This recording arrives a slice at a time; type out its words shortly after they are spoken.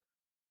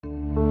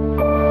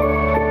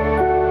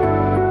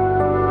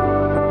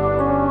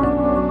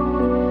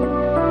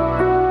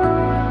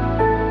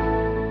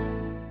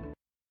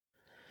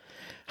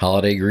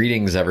Holiday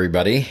greetings,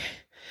 everybody.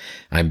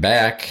 I'm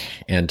back,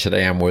 and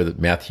today I'm with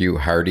Matthew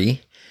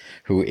Hardy,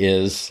 who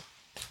is,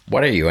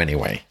 what are you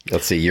anyway?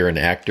 Let's see, you're an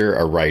actor,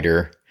 a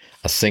writer,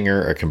 a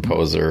singer, a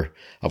composer,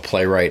 a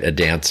playwright, a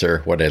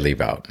dancer. What did I leave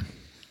out?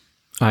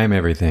 I am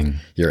everything.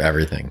 You're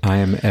everything. I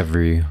am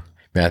every...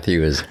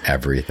 Matthew is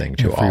everything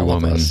to every all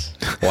woman. of us.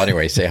 Well,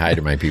 anyway, say hi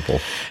to my people.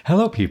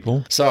 Hello,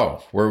 people.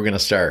 So, where are we going to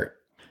start?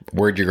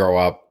 Where'd you grow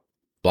up?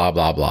 Blah,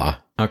 blah, blah.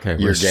 Okay.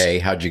 You're gay.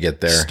 How'd you get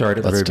there? Start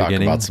at the very beginning.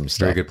 Let's talk about some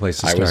stuff. Very good place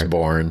to start. I was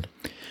born.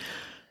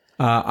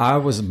 I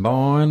was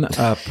born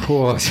a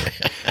poor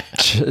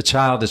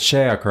child of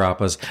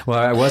sharecroppers. Well,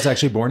 I was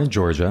actually born in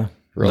Georgia.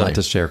 Really? Not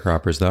to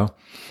sharecroppers,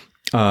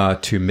 though.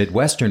 To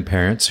Midwestern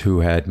parents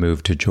who had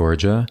moved to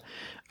Georgia.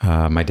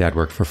 My dad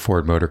worked for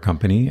Ford Motor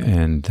Company,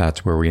 and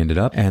that's where we ended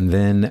up. And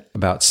then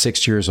about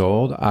 6 years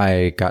old,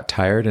 I got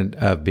tired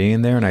of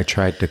being there, and I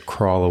tried to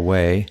crawl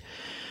away.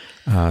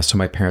 So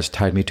my parents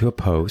tied me to a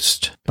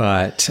post,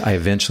 but I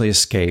eventually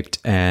escaped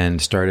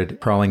and started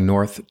crawling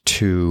north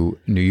to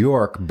New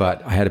York,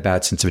 but I had a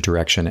bad sense of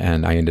direction,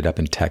 and I ended up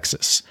in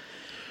Texas.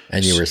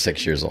 And you were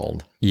 6 years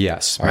old?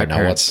 Yes. All right, my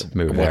parents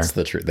moved there. What's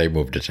the truth? They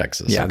moved to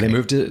Texas. Yeah, okay. They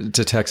moved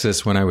to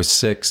Texas when I was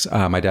 6.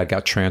 My dad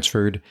got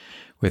transferred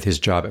with his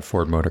job at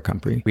Ford Motor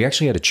Company. We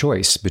actually had a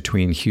choice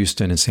between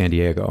Houston and San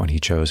Diego, and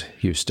he chose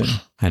Houston.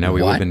 I know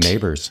we would have been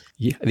neighbors.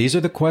 Yeah, these are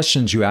the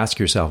questions you ask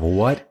yourself.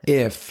 What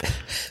if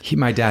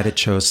my dad had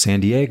chose San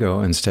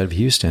Diego instead of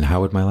Houston?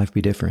 How would my life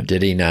be different?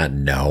 Did he not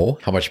know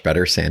how much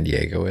better San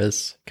Diego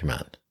is? Come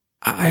on.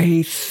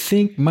 I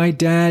think my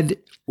dad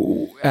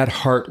at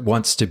heart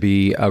wants to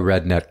be a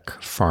redneck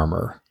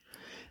farmer.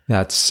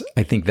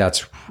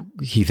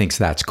 He thinks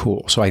that's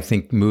cool. So I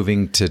think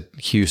moving to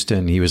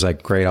Houston, he was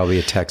like, great, I'll be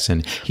a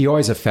Texan. He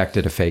always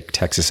affected a fake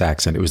Texas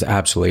accent. It was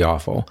absolutely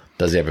awful.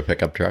 Does he have a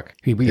pickup truck?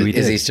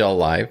 Is he still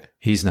alive?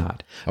 He's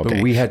not.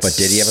 Okay. But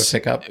did he have a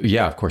pickup?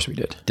 Yeah, of course we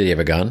did. Did he have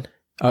a gun?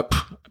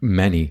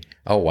 Many.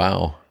 Oh,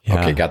 wow.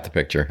 Yeah. Okay, got the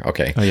picture.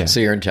 Okay. Oh, yeah. So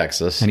you're in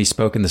Texas. And he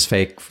spoke in this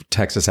fake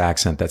Texas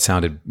accent that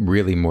sounded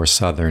really more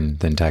Southern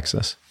than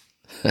Texas.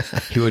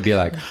 He would be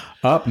like,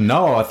 up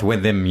north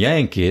with them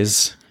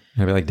Yankees.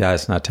 I'd be like, Dad,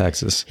 it's not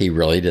Texas. He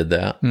really did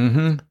that?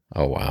 Mm-hmm.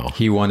 Oh, wow.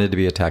 He wanted to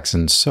be a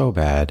Texan so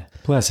bad.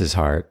 Bless his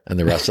heart. And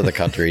the rest of the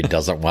country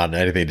doesn't want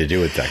anything to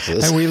do with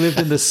Texas. And we lived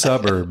in the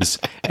suburbs,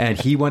 and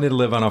he wanted to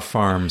live on a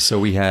farm. So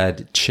we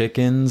had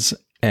chickens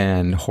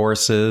and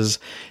horses,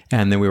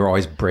 and then we were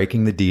always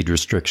breaking the deed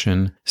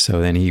restriction. So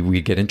then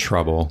we'd get in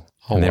trouble.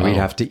 And then we'd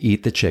have to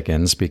eat the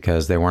chickens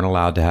because they weren't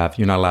allowed to have,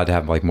 you're not allowed to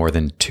have like more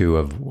than 2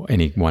 of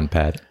any one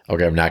pet.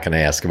 Okay, I'm not going to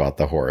ask about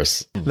the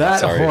horse.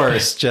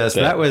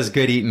 That was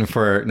good eating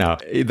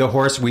the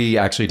horse we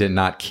actually did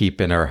not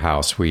keep in our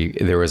house.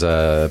 There was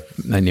a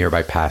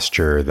nearby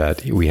pasture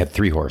that we had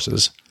 3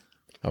 horses.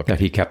 Okay.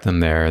 That he kept them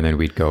there, and then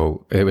we'd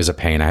go. It was a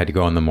pain. I had to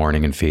go in the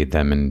morning and feed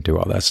them and do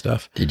all that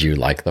stuff. Did you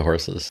like the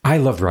horses? I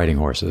loved riding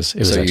horses. It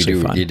was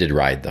actually fun. You did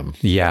ride them?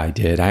 Yeah, I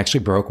did. I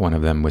actually broke one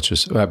of them, which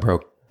was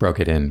broke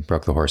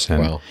the horse in.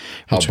 Wow.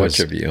 How much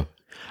of you?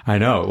 I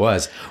know it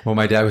was. Well,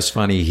 my dad was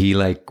funny. He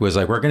was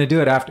like, we're going to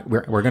do it after,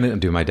 we're going to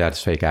do my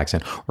dad's fake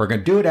accent. We're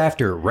going to do it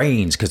after it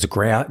rains because the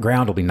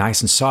ground will be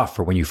nice and soft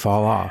for when you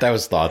fall off. That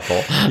was thoughtful.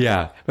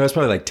 Yeah. But I was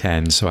probably like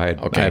 10. So I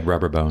had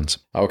rubber bones.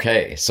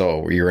 Okay.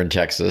 So you're in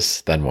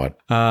Texas. Then what?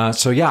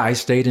 I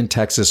stayed in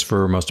Texas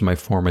for most of my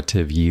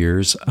formative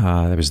years.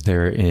 I was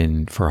there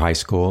for high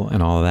school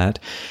and all of that.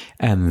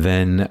 And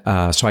then,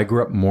 so I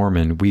grew up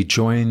Mormon. We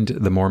joined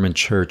the Mormon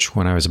church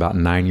when I was about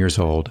 9 years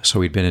old. So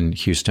we'd been in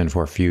Houston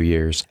for a few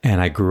years,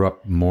 and I grew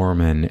up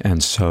Mormon.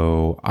 And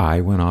so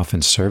I went off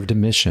and served a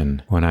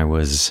mission when I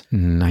was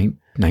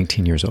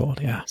 19 years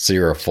old. Yeah. So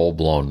you're a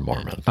full-blown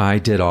Mormon. I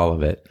did all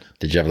of it.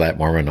 Did you have that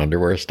Mormon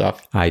underwear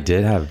stuff? I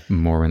did have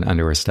Mormon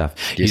underwear stuff.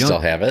 Do you still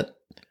have it?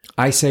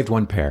 I saved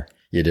 1 pair.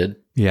 You did?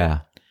 Yeah.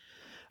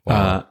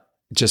 Wow.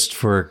 Just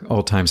for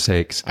old time's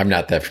sakes. I'm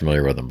not that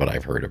familiar with them, but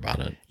I've heard about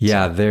it.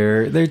 Yeah,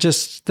 they're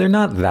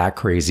not that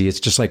crazy. It's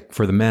just like,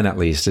 for the men at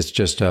least, it's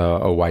just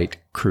a white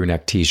crew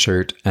neck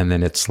t-shirt. And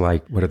then it's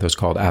like, what are those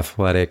called?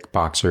 Athletic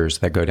boxers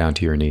that go down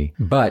to your knee.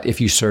 But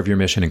if you serve your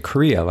mission in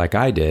Korea, like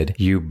I did,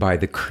 you buy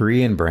the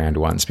Korean brand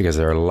ones because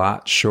they're a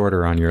lot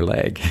shorter on your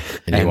leg.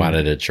 And you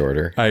wanted it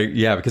shorter?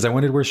 Because I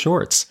wanted to wear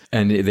shorts,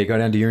 and they go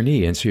down to your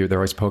knee. And so they're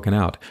always poking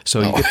out.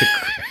 So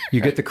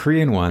you get the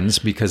Korean ones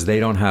because they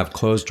don't have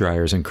clothes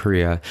dryers in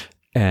Korea.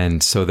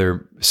 And so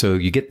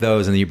you get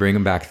those, and then you bring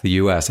them back to the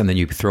US, and then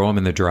you throw them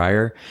in the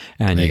dryer,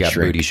 and you got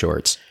booty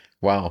shorts.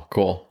 Wow.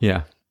 Cool.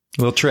 Yeah.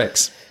 Little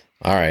tricks.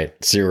 All right.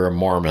 So you're a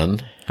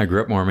Mormon. I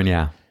grew up Mormon.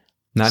 Yeah.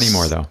 Not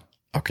anymore though.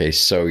 Okay.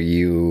 So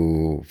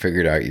you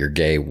figured out you're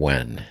gay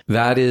when?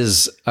 That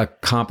is a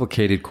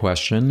complicated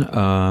question.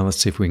 Let's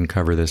see if we can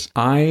cover this.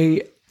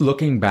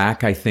 Looking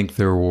back, I think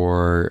there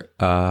were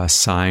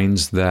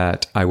signs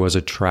that I was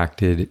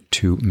attracted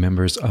to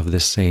members of the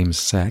same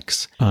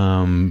sex.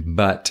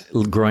 But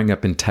growing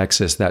up in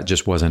Texas, that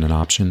just wasn't an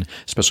option.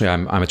 Especially,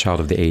 I'm a child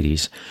of the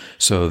 80s.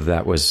 So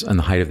that was in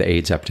the height of the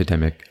AIDS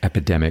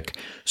epidemic.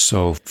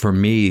 So for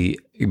me,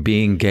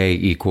 being gay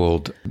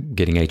equaled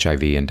getting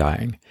HIV and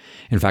dying.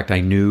 In fact,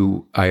 I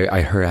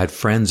had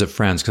friends of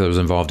friends, because I was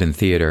involved in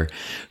theater,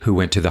 who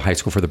went to the high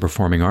school for the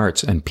performing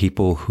arts, and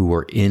people who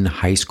were in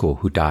high school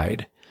who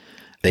died.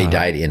 They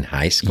died in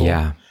high school?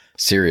 Yeah.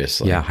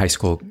 Seriously? Yeah, high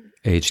school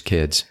aged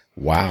kids.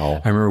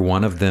 Wow. I remember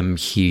one of them,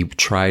 he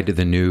tried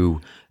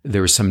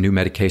there were some new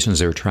medications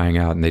they were trying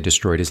out, and they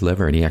destroyed his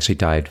liver, and he actually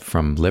died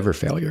from liver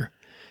failure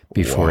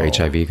before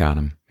HIV got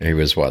him. He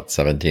was what,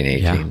 17,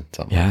 18? Yeah,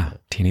 Something yeah, like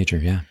that. Teenager,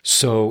 yeah.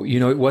 So,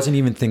 it wasn't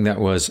even thing that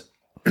was,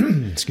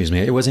 excuse me,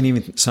 it wasn't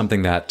even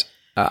something that,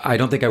 I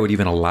don't think I would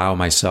even allow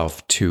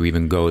myself to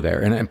even go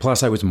there. And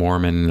plus I was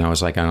Mormon, and I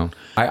was like,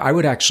 I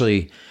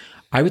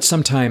would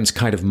sometimes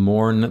kind of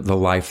mourn the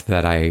life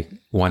that I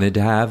wanted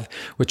to have,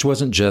 which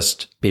wasn't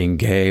just being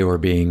gay or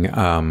being,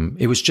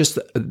 it was just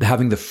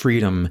having the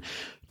freedom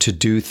to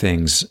do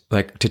things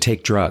like to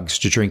take drugs,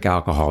 to drink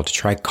alcohol, to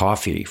try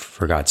coffee,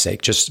 for God's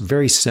sake, just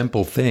very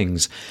simple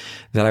things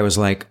that I was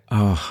like,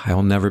 oh,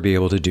 I'll never be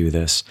able to do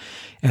this.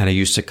 And I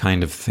used to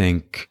kind of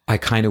think, I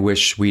kind of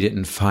wish we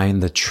didn't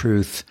find the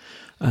truth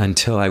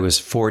until I was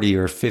 40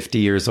 or 50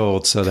 years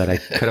old, so that I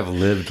could have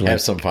lived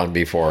have some fun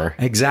before.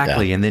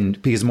 Exactly. Yeah. And then,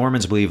 because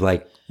Mormons believe,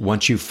 like,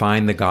 once you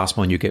find the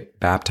gospel and you get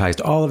baptized,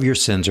 all of your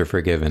sins are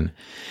forgiven.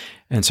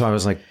 And so I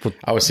was like,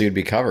 well, so you'd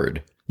be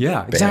covered.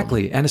 Yeah,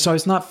 exactly. Bam. And so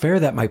it's not fair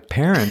that my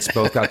parents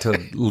both got to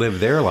live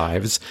their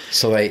lives.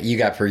 So you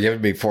got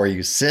forgiven before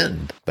you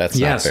sinned. That's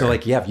not fair. So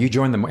if you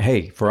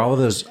join for all of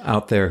those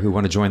out there who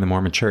want to join the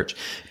Mormon church,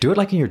 do it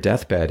like in your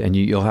deathbed, and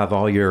you'll have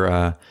all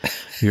your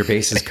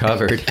bases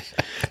covered.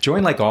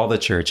 Join like all the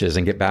churches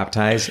and get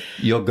baptized.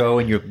 You'll go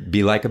and you'll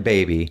be like a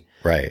baby.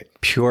 Right.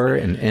 Pure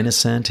and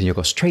innocent, and you'll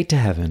go straight to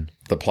heaven.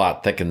 The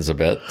plot thickens a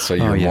bit. So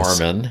you're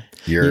Mormon.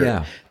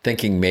 You're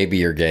thinking maybe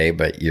you're gay,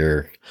 but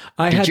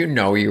did you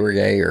know you were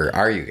gay, or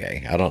are you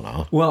gay? I don't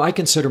know. Well, I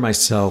consider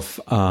myself,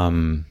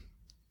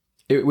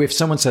 if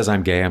someone says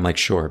I'm gay, I'm like,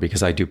 sure,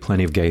 because I do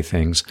plenty of gay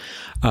things.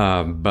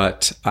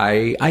 But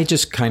I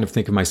just kind of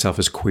think of myself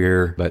as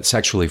queer, but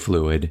sexually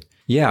fluid.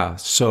 Yeah.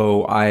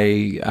 So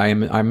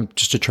I'm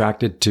just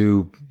attracted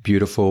to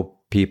beautiful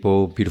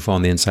people, beautiful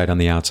on the inside, on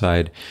the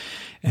outside.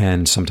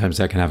 And sometimes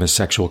that can have a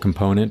sexual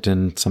component,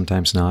 and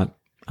sometimes not.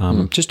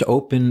 Just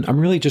open. I'm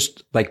really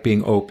just like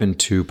being open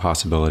to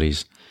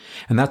possibilities.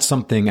 And that's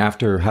something,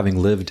 after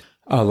having lived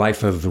a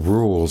life of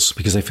rules,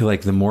 because I feel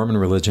like the Mormon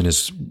religion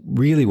is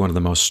really one of the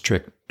most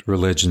strict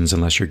religions,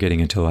 unless you're getting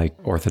into like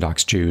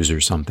Orthodox Jews or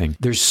something.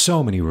 There's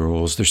so many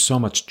rules. There's so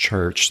much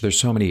church. There's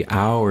so many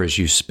hours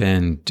you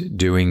spend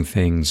doing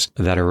things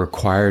that are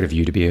required of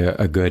you to be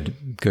a good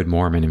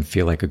Mormon and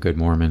feel like a good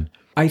Mormon.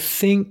 I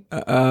think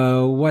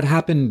what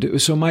happened,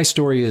 so my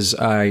story is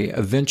I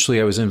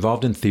was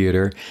involved in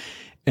theater,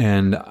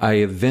 and I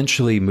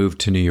eventually moved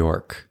to New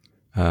York.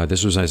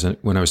 This was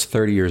when I was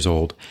 30 years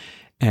old,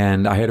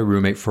 and I had a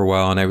roommate for a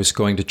while, and I was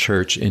going to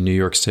church in New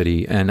York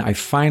City. And I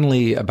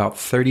finally, about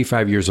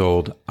 35 years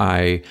old,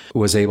 I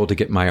was able to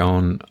get my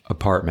own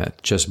apartment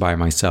just by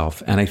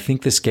myself. And I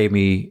think this gave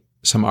me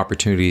some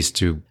opportunities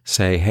to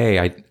say, hey,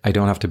 I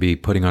don't have to be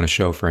putting on a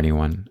show for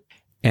anyone.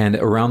 And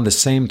around the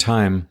same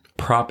time,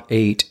 Prop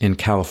 8 in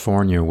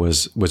California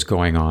was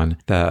going on,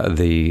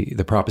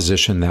 the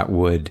proposition that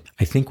would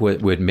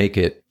make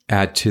it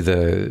add to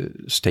the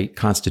state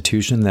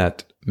constitution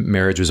that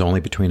marriage was only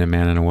between a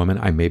man and a woman.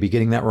 I may be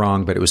getting that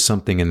wrong, but it was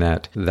something in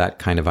that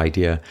kind of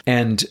idea.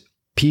 And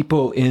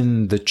people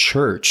in the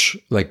church,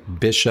 like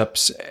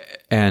bishops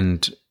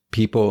and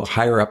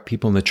higher up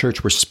people in the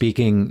church, were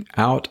speaking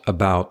out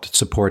about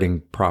supporting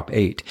Prop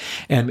 8.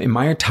 And in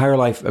my entire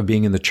life of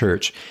being in the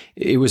church,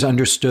 it was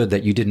understood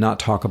that you did not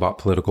talk about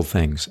political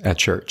things at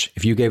church.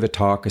 If you gave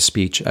a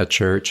speech at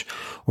church,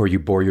 or you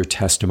bore your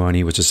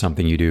testimony, which is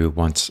something you do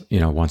once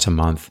a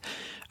month,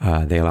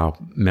 they allow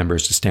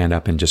members to stand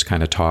up and just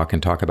kind of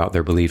talk about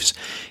their beliefs.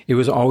 It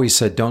was always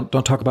said, don't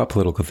talk about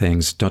political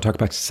things. Don't talk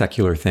about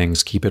secular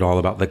things. Keep it all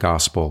about the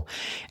gospel.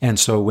 And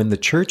so when the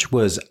church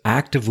was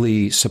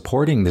actively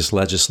supporting this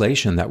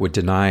legislation that would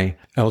deny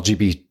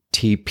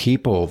LGBT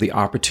people the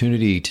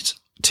opportunity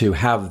to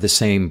have the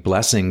same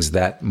blessings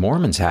that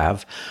Mormons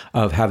have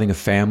of having a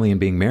family and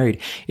being married,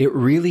 it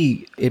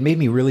made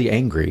me really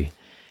angry.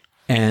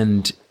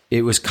 And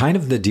it was kind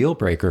of the deal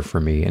breaker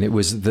for me. And it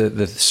was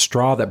the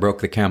straw that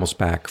broke the camel's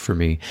back for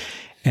me.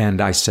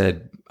 And I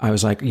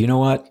was like, you know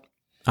what?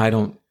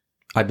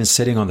 I've been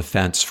sitting on the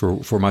fence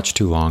for much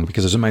too long,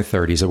 because I was in my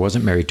 30s. I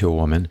wasn't married to a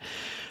woman.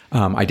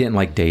 I didn't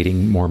like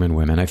dating Mormon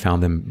women. I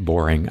found them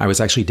boring. I was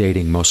actually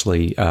dating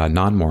mostly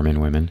non-Mormon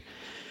women,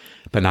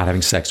 but not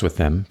having sex with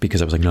them,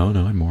 because I was like, no,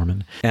 I'm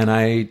Mormon. And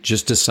I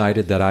just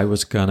decided that I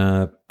was going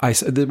to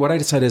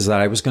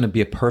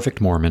be a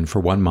perfect Mormon for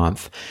 1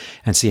 month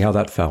and see how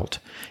that felt.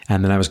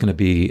 And then I was going to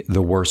be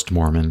the worst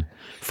Mormon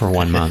for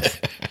 1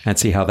 month and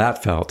see how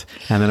that felt.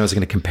 And then I was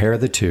going to compare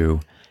the two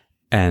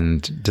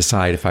and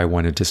decide if I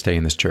wanted to stay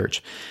in this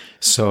church.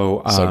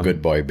 So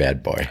good boy,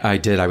 bad boy. I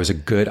did.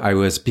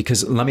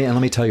 Because let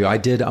me tell you, I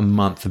did a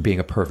month of being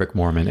a perfect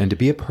Mormon, and to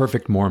be a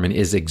perfect Mormon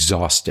is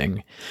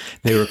exhausting.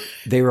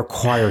 They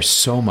require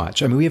so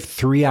much. I mean, we have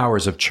 3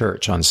 hours of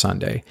church on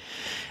Sunday.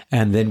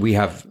 And then we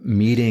have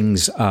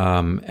meetings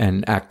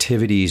and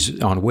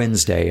activities on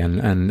Wednesday.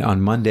 And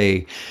on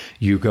Monday,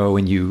 you go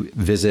and you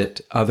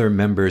visit other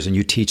members and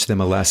you teach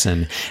them a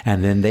lesson.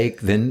 And then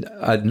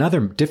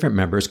different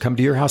members come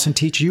to your house and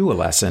teach you a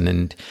lesson.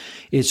 And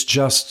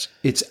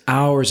it's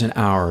hours and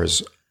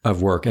hours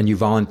of work. And you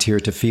volunteer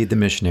to feed the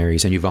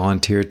missionaries, and you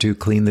volunteer to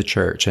clean the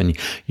church, and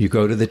you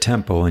go to the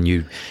temple, and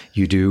you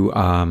do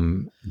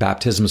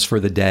baptisms for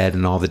the dead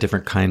and all the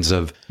different kinds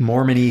of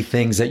Mormon-y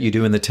things that you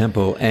do in the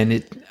temple.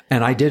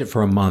 And I did it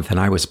for a month, and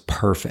I was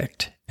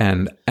perfect.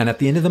 And at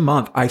the end of the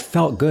month, I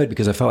felt good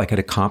because I felt like I'd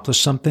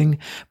accomplished something,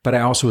 but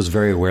I also was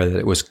very aware that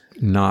it was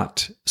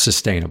not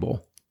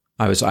sustainable.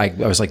 I was like,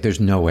 there's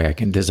no way I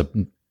can, there's a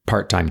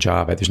part-time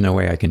job. There's no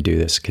way I can do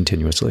this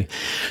continuously.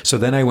 So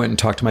then I went and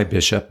talked to my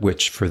bishop,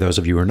 which for those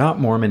of you who are not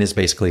Mormon is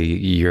basically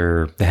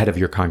the head of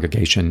your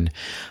congregation,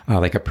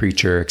 like a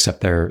preacher,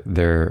 except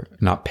they're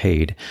not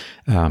paid.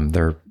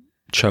 They're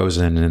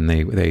chosen and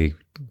they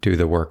do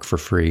the work for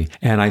free.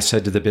 And I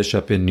said to the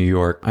bishop in New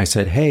York, I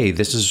said, hey,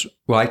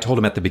 I told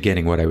him at the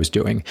beginning what I was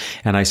doing.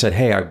 And I said,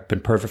 hey, I've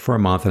been perfect for a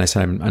month. And I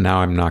said, now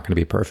I'm not going to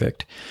be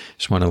perfect.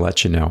 Just want to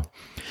let you know.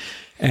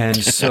 And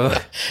so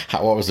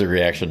what was the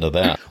reaction to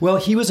that? Well,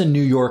 he was a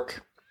New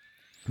York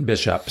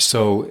bishop.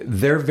 So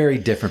they're very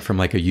different from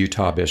like a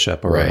Utah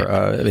bishop or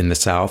in the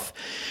South.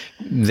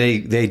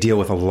 They deal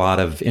with a lot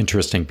of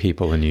interesting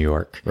people in New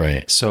York.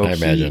 Right. So I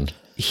imagine.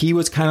 He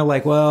was kind of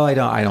like, well, I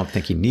don't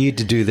think you need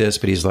to do this,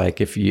 but he's like,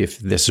 if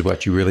this is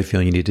what you really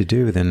feel you need to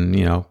do, then,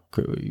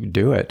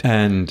 do it.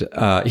 And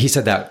he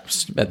said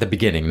that at the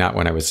beginning, not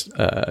when I was,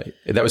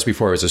 that was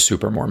before I was a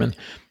super Mormon.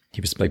 He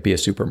was like, be a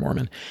super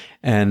Mormon.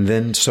 And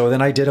then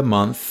I did a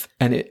month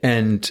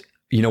and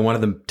one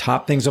of the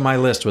top things on my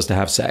list was to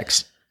have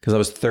sex because I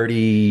was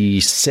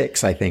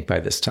 36, I think, by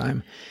this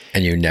time.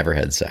 And you never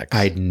had sex?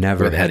 I'd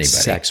never had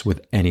sex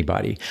with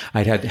anybody.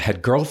 I'd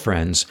had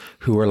girlfriends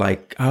who were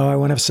like, oh, I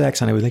want to have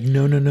sex. And I was like,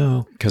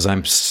 no, because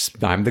I'm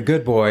the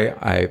good boy.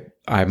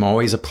 I'm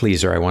always a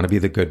pleaser. I want to be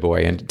the good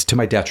boy. And to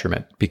my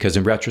detriment, because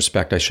in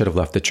retrospect, I should have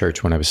left the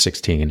church when I was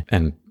 16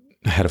 and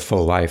had a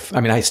full life. I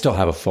mean, I still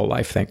have a full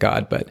life, thank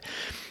God. But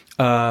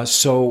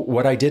so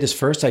what I did is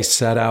first I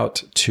set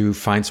out to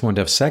find someone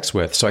to have sex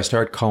with. So I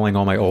started calling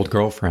all my old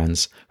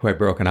girlfriends who I'd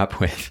broken up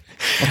with.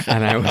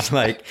 And I was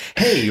like,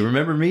 hey, you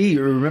remember me?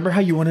 You remember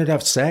how you wanted to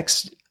have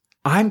sex?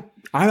 I'm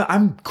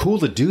cool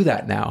to do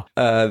that now.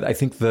 I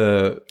think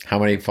how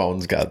many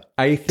phones got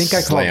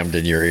slammed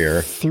in your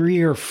ear?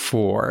 3 or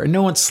 4.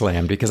 No one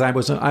slammed because none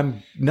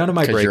of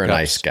my breakups. You're a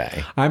nice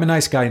guy. I'm a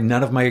nice guy.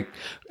 None of my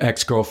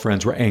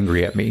ex-girlfriends were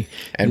angry at me.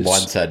 And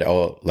one said,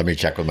 oh, let me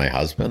check with my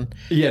husband.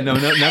 Yeah, no,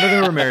 none of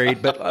them were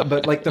married.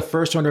 But like the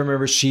first one I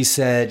remember, she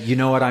said, you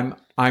know what,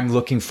 I'm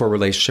looking for a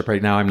relationship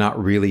right now. I'm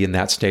not really in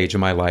that stage of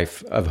my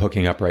life of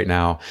hooking up right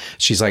now.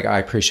 She's like,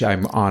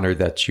 I'm honored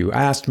that you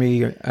asked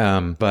me.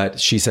 But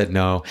she said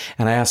no.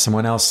 And I asked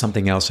someone else,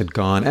 something else had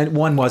gone. And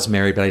one was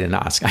married, but I didn't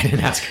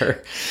ask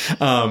her.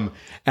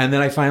 And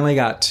then I finally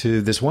got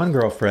to this one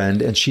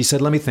girlfriend and she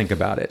said, let me think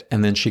about it.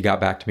 And then she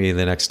got back to me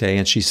the next day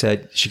and she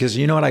goes,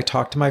 you know what? I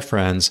talked to my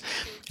friends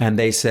and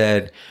they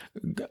said,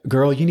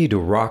 girl, you need to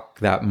rock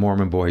that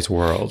Mormon boy's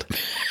world.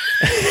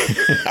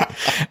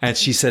 And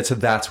she said, so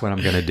that's what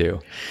I'm going to do.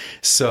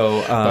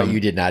 So, but you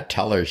did not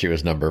tell her she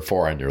was number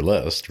 4 on your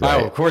list,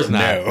 right? Oh, of course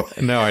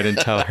not. No, I didn't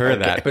tell her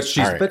that. But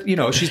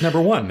she's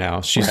number 1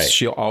 now.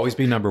 She'll always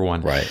be number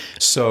 1. Right.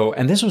 So,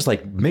 and this was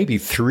like maybe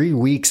 3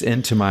 weeks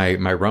into my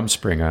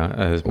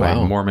Rumspringa, my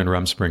Mormon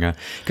Rumspringa,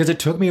 because it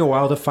took me a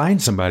while to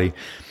find somebody.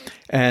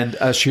 And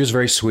she was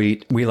very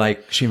sweet.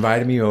 She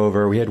invited me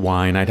over. We had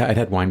wine. I'd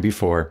had wine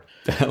before.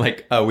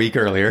 Like a week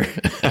earlier.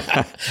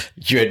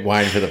 You had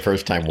wine for the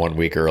first time 1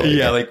 week earlier.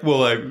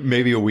 Yeah,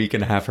 maybe a week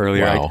and a half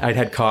earlier. Wow. I'd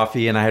had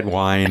coffee and I had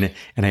wine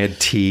and I had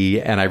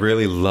tea and I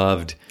really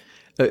loved,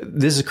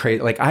 this is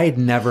crazy. Like I had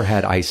never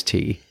had iced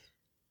tea.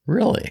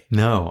 Really?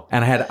 No.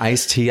 And I had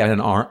iced tea at an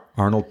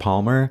Arnold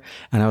Palmer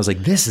and I was like,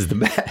 this is the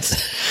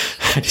best.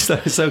 I just thought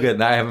it was so good.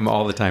 And I have them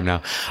all the time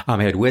now.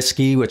 I had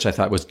whiskey, which I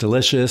thought was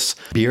delicious.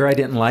 Beer I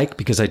didn't like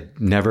because I'd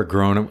never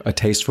grown a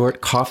taste for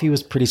it. Coffee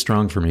was pretty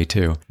strong for me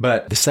too.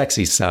 But the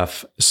sexy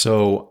stuff.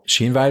 So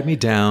she invited me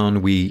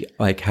down. We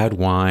had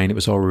wine. It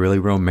was all really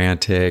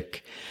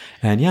romantic.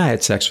 And yeah, I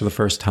had sex for the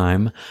first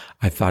time.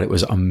 I thought it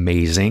was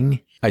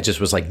amazing. I just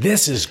was like,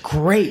 this is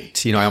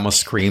great. I almost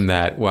screamed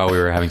that while we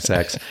were having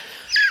sex.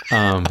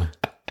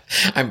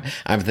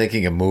 I'm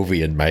thinking a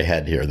movie in my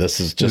head here. This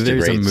is just a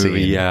great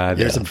movie, scene. Yeah.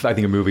 There's I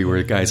think a movie where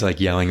a guy's like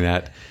yelling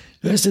that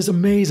this is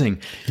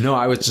amazing. No,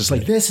 I was just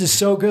like, this is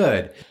so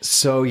good.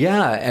 So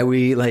yeah, and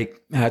we like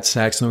had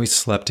sex and then we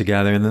slept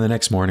together. And then the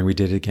next morning we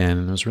did it again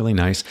and it was really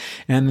nice.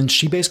 And then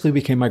she basically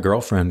became my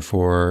girlfriend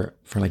for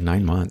like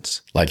 9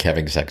 months. Like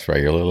having sex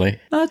regularly?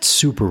 Not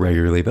super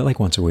regularly, but like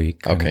once a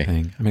week kind Okay. of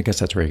thing. I mean, I guess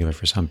that's regular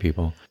for some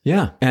people.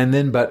 Yeah. And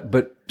then,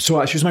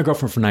 so she was my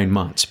girlfriend for 9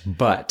 months,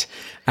 but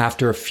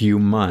after a few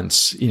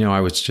months, I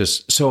was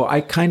just, so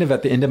I kind of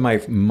at the end of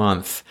my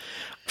month,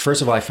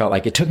 first of all, I felt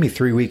like it took me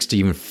 3 weeks to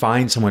even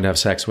find someone to have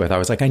sex with. I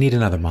was like, I need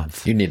another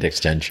month. You need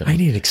extension. I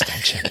need an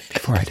extension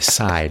before I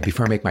decide,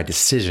 before I make my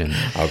decision.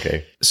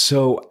 Okay.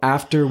 So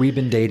after we've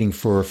been dating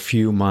for a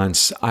few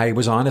months, I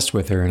was honest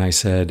with her and I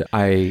said,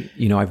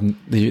 you're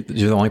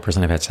the only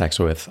person I've had sex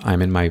with.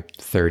 I'm in my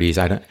 30s.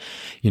 I don't,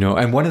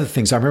 and one of the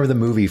things, I remember the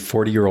movie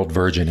 40-Year-Old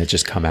Virgin had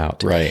just come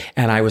out. Right.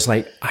 And I was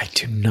like, I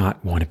do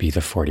not want to be the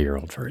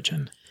 40-year-old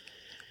virgin.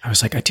 I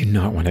was like, I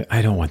don't want that.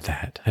 I don't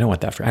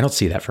want that I don't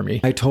see that for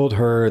me. I told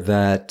her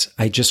that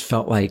I just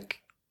felt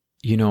like,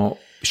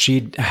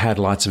 she'd had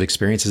lots of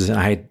experiences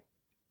and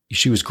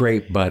she was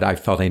great, but I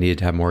felt I needed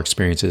to have more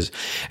experiences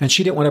and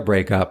she didn't want to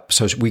break up.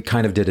 So we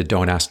kind of did a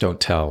don't ask, don't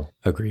tell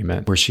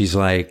agreement where she's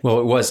like,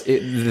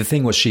 the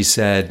thing was, she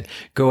said,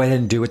 go ahead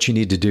and do what you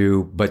need to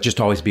do, but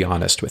just always be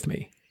honest with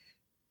me.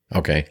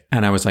 Okay.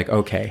 And I was like,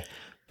 okay,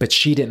 but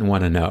she didn't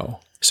want to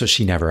know. So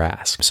she never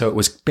asked. So it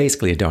was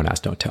basically a don't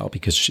ask, don't tell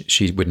because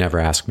she would never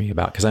ask me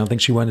about, because I don't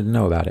think she wanted to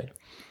know about it.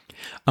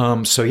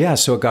 So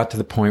it got to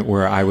the point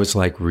where I was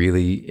like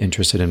really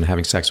interested in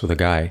having sex with a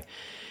guy.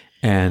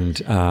 And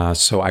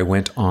so I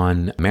went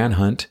on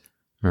Manhunt.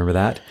 Remember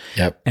that?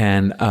 Yep.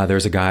 And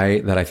there's a guy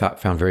that I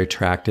found very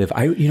attractive.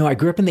 I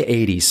grew up in the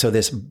 80s. So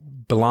this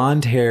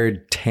blonde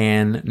haired,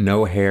 tan,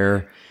 no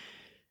hair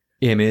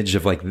image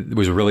of like, it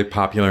was really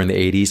popular in the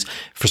 80s.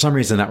 For some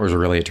reason, that was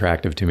really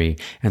attractive to me.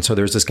 And so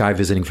there's this guy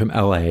visiting from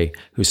LA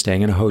who's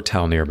staying in a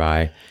hotel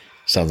nearby.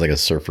 Sounds like a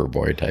surfer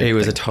boy type. He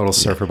was thing. a total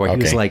surfer boy. Okay.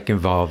 He was like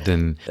involved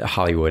in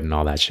Hollywood and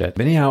all that shit.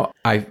 But anyhow,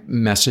 I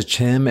messaged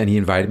him and he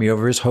invited me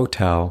over his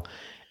hotel.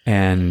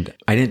 And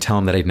I didn't tell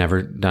him that I'd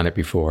never done it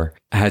before.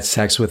 I had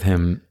sex with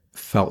him,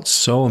 felt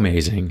so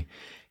amazing.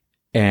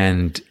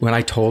 And when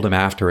I told him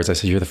afterwards, I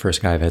said, you're the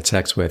first guy I've had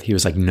sex with. He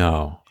was like,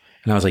 no.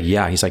 And I was like,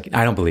 yeah. He's like,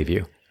 I don't believe you.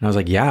 And I was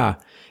like, yeah.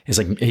 He's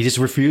like, he just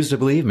refused to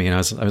believe me. And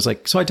I was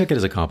like, so I took it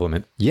as a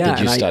compliment. Yeah.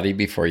 Did you study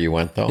before you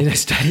went though? Did I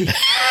study?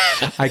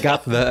 I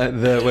got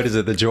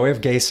the Joy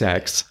of Gay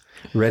Sex.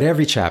 Read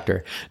every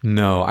chapter.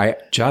 No, I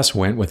just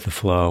went with the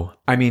flow.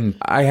 I mean,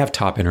 I have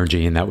top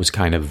energy and that was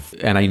kind of,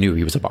 and I knew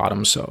he was a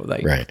bottom. So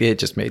like, right. It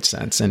just made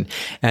sense. And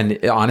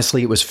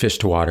honestly, it was fish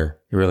to water.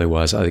 It really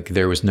was. Like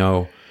there was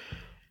no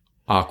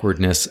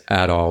awkwardness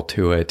at all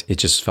to it. It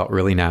just felt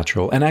really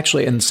natural. And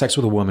actually, and sex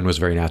with a woman was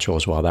very natural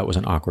as well. That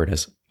wasn't awkward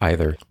as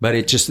either.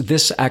 But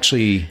this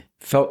actually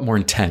felt more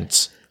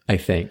intense, I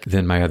think,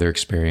 than my other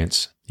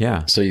experience.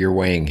 Yeah. So you're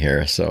weighing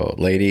here. So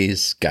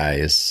ladies,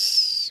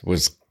 guys were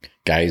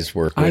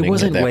winning. I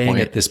wasn't at that weighing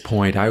point. at this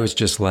point. I was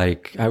just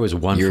like, I was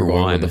one You for were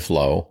going one. with the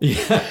flow.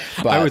 Yeah.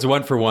 I was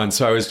 1 for 1.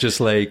 So I was just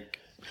like,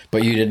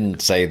 But you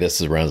didn't say this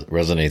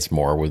resonates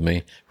more with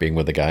me, being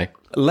with a guy?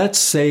 let's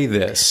say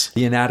this.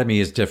 The anatomy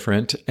is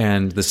different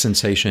and the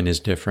sensation is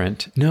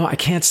different. No, I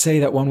can't say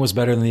that one was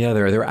better than the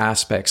other. There are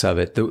aspects of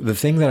it. The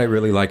thing that I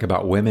really like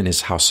about women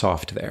is how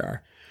soft they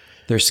are.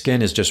 Their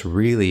skin is just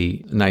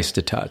really nice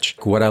to touch.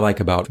 What I like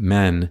about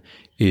men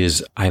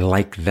is I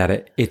like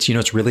that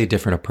it's really a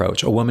different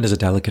approach. A woman is a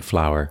delicate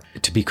flower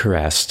to be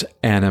caressed,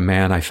 and a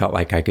man, I felt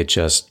like I could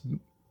just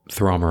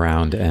throw him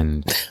around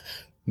and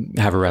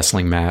have a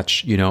wrestling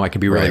match. I could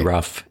be really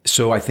rough.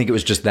 So I think it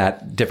was just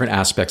that different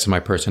aspects of my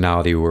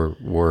personality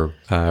were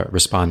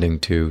responding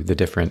to the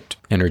different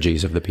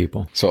energies of the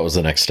people. So what was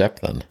the next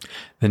step then?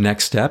 The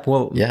next step?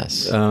 Well,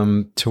 yes.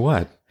 To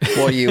what?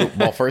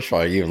 Well, first of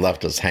all, you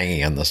left us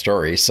hanging on the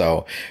story.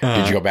 So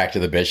did you go back to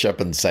the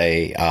bishop and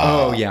say,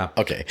 oh, yeah.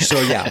 Okay. So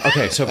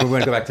if we're going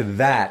to go back to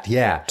that,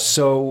 yeah.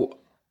 So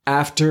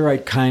after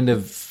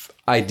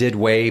I did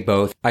weigh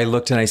both, I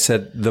looked and I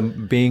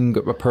said, being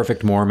a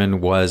perfect Mormon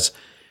was,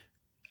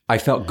 I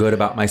felt good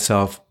about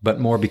myself, but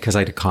more because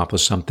I'd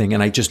accomplished something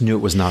and I just knew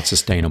it was not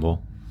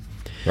sustainable.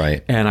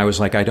 Right. And I was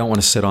like, I don't want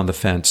to sit on the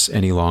fence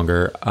any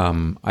longer.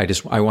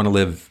 I want to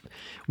live.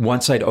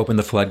 Once I'd opened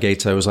the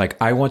floodgates, I was like,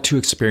 I want to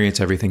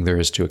experience everything there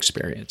is to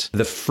experience.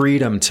 The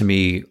freedom to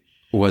me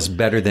was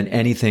better than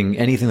anything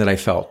that I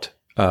felt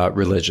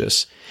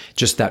religious.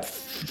 Just that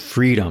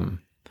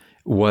freedom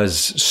was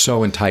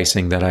so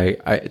enticing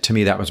that to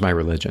me, that was my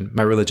religion.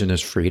 My religion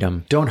is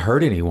freedom. Don't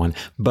hurt anyone,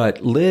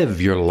 but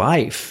live your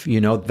life.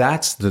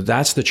 That's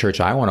the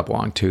church I want to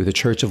belong to, the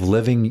church of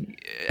living,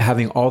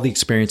 having all the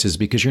experiences,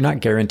 because you're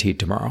not guaranteed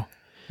tomorrow.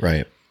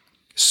 Right.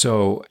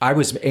 So I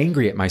was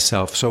angry at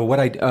myself. So what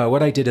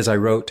I did is I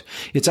wrote,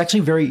 it's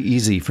actually very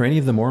easy for any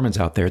of the Mormons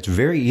out there. It's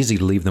very easy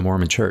to leave the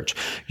Mormon church.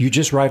 You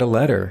just write a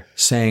letter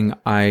saying,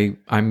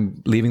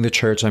 I'm leaving the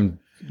church. I'm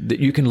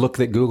you can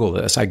Google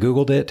this. I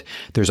Googled it.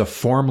 There's a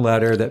form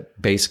letter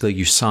that basically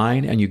you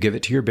sign and you give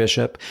it to your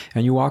bishop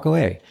and you walk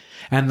away.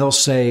 And they'll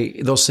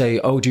say,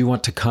 "Oh, do you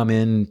want to come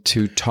in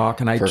to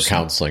talk?" And for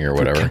counseling or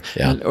whatever.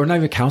 Yeah. Or not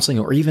even counseling,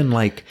 or even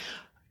like,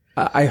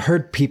 I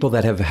heard people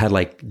that have had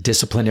like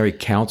disciplinary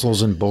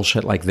councils and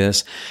bullshit like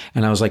this.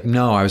 And I was like,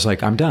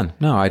 I'm done.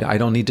 No, I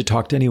don't need to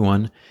talk to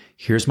anyone.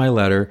 Here's my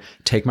letter.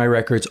 Take my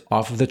records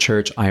off of the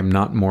church. I am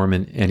not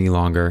Mormon any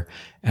longer.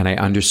 And I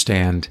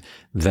understand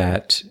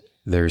that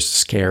there's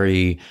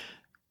scary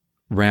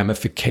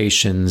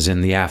ramifications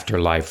in the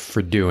afterlife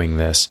for doing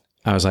this.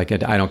 I was like,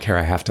 I don't care.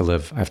 I have to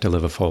live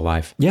a full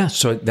life. Yeah.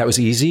 So that was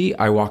easy.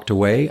 I walked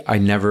away. I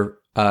never,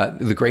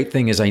 the great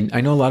thing is I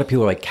know a lot of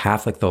people are like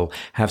Catholic. They'll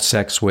have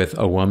sex with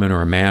a woman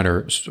or a man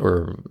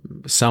or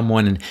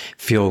someone and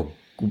feel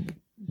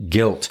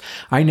guilt.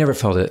 I never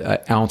felt an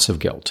ounce of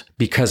guilt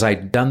because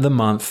I'd done the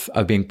month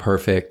of being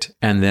perfect.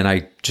 And then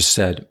I just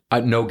said,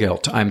 no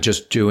guilt. I'm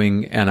just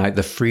doing, and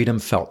the freedom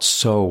felt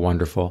so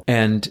wonderful.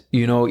 And,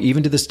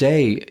 even to this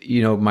day,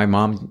 my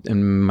mom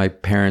and my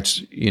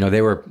parents,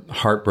 they were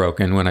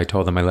heartbroken when I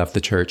told them I left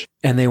the church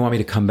and they want me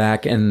to come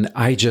back. And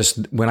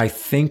when I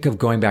think of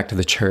going back to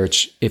the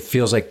church, it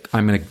feels like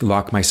I'm going to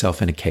lock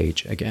myself in a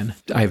cage again.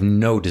 I have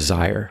no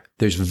desire.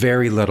 There's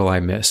very little I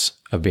miss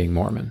of being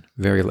Mormon.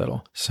 Very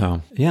little.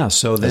 So, yeah.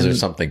 So then, is there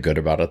something good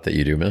about it that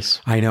you do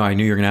miss? I know. I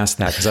knew you were going to ask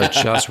that because I was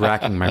just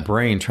racking my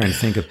brain trying to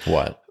think of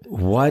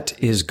what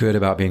is good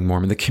about being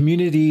Mormon. The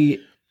community,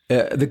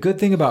 the good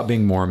thing about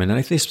being Mormon, and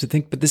I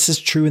think, but this is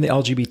true in the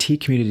LGBT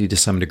community to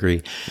some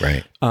degree.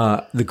 Right.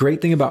 The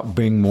great thing about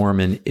being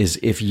Mormon is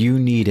if you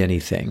need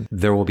anything,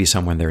 there will be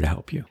someone there to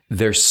help you.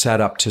 They're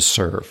set up to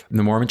serve.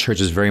 The Mormon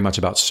church is very much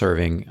about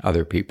serving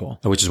other people,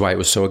 which is why it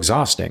was so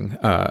exhausting.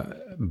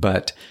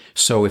 But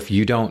so if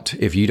you don't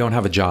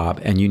have a job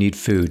and you need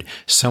food,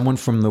 someone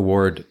from the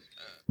ward,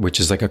 which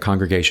is like a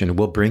congregation,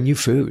 will bring you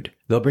food.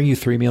 They'll bring you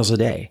 3 meals a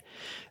day.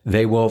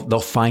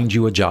 They'll find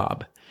you a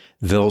job.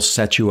 They'll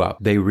set you up.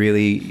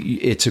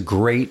 It's a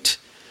great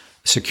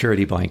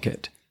security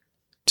blanket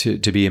to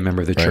be a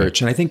member of the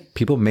church. And I think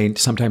people may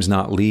sometimes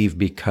not leave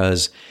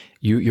because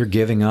you're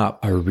giving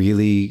up a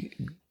really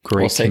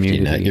great safety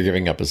community. Net. You're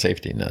giving up a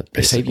safety net,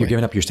 basically. You're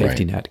giving up your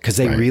safety net because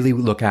they really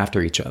look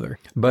after each other.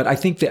 But I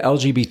think the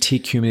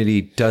LGBT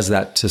community does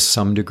that to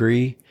some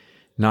degree,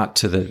 not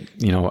to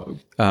the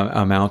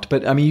amount.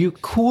 But I mean,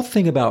 cool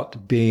thing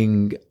about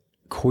being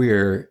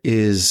queer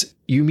is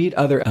you meet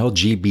other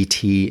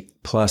LGBT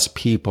plus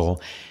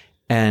people,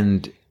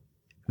 and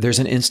there's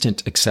an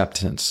instant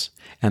acceptance.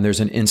 And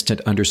there's an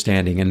instant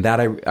understanding. And that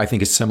I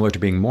think is similar to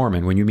being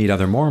Mormon. When you meet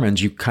other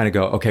Mormons, you kind of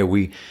go, okay,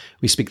 we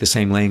speak the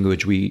same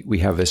language. We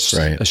have this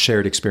a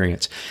shared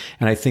experience.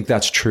 And I think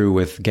that's true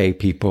with gay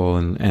people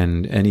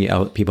and any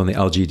people in the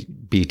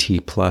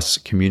LGBT plus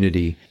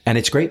community. And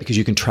it's great because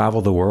you can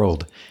travel the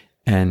world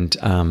and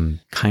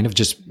kind of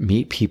just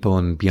meet people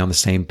and be on the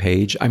same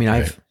page. I mean,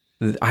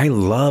 what I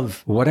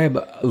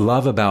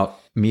love about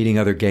meeting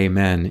other gay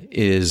men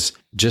is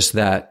just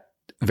that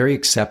very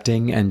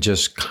accepting and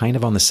just kind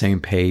of on the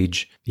same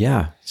page.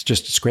 Yeah,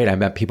 it's great. I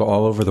met people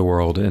all over the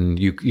world, and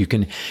you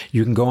can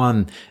go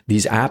on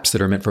these apps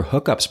that are meant for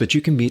hookups, but you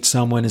can meet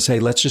someone and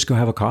say, let's just go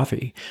have a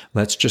coffee.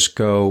 Let's just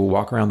go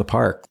walk around the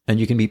park, and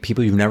you can meet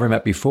people you've never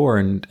met before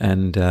and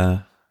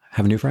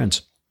have new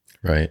friends.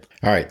 Right.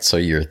 All right. So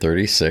you're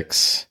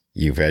 36.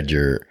 You've had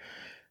your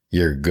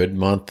good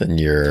month and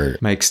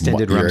my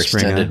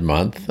extended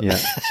month. Yeah.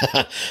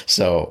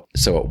 So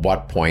at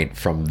what point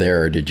from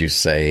there did you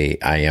say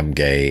I am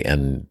gay,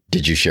 and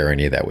did you share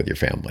any of that with your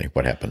family?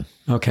 What happened?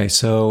 Okay.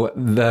 So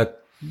the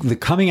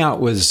coming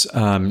out was,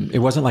 it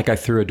wasn't like I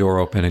threw a door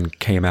open and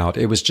came out.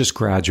 It was just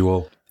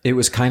gradual. It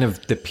was kind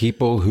of the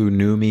people who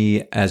knew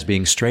me as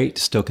being straight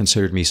still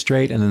considered me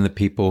straight. And then the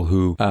people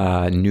who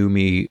knew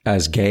me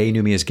as gay.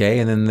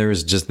 And then there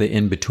was just the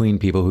in-between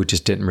people who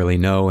just didn't really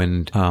know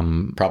and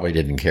probably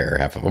didn't care,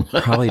 half of them.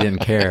 Probably didn't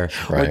care.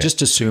 Or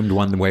just assumed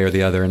one way or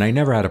the other. And I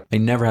never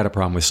had a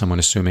problem with someone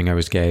assuming I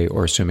was gay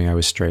or assuming I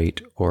was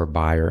straight or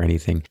bi or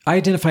anything. I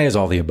identify as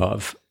all the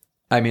above.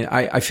 I mean,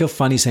 I feel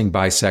funny saying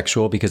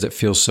bisexual because it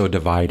feels so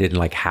divided and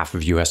like half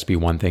of you has to be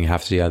one thing,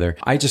 half to the other.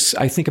 I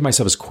think of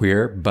myself as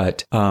queer,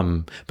 but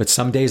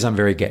some days I'm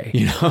very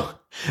gay,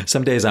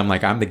 Some days I'm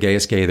like, I'm the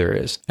gayest gay there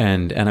is.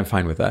 And I'm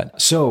fine with that.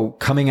 So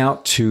coming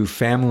out to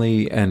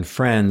family and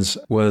friends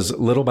was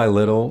little by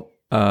little.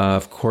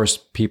 Of course,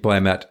 people I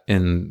met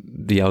in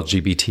the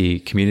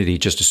LGBT community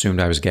just assumed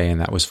I was gay, and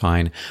that was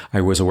fine.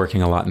 I was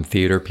working a lot in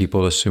theater.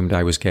 People assumed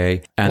I was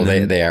gay. And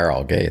they are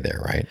all gay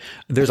there, right?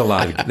 There's a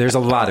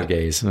lot of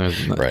gays.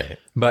 Right.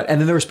 And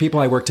then there was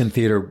people I worked in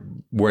theater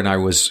when I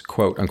was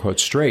quote unquote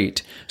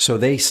straight. So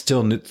they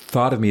still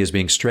thought of me as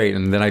being straight.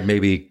 And then I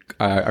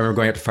remember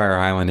going up to Fire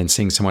Island and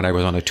seeing someone I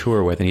was on a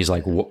tour with, and he's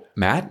like,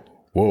 Matt?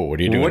 Whoa, what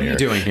are you doing here? What are you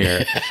doing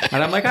here?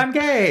 And I'm like, I'm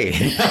gay.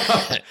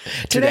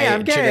 Today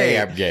I'm gay. Today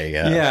I'm gay.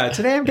 Yeah,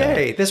 today I'm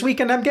gay. Yeah. This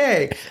weekend I'm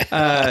gay.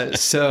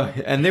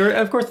 And they were,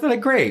 of course, they're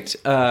like, great.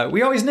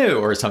 We always knew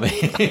or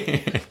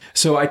something.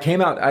 So I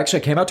came out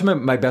to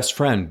my best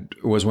friend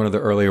was one of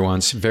the earlier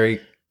ones, very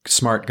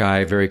smart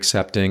guy, very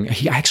accepting.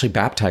 He actually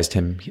baptized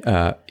him.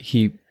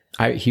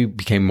 He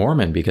became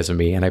Mormon because of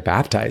me, and I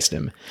baptized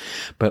him.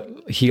 But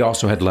he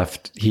also had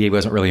left. He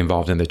wasn't really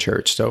involved in the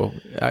church, so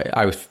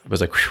I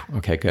was like, whew,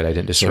 okay, good. I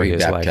didn't destroy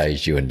his life. So he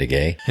baptized you into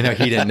gay? No,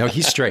 he didn't. No,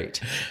 he's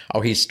straight.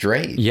 Oh, he's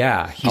straight?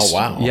 Yeah. Oh,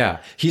 wow. Yeah.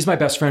 He's my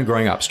best friend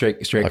growing up.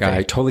 Straight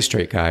guy, totally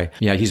straight guy.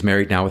 Yeah, he's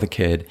married now with a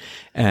kid,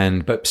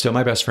 but still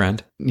my best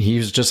friend. He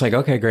was just like,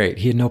 okay, great.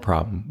 He had no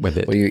problem with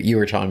it. Well, you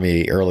were telling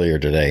me earlier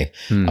today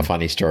a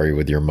funny story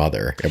with your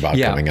mother about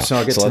coming out. So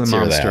I'll get to the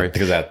mom story.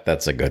 Because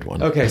that's a good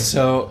one. Okay,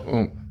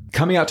 so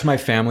coming out to my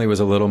family was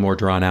a little more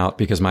drawn out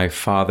because my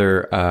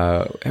father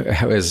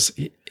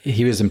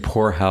he was in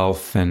poor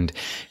health and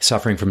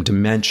suffering from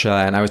dementia.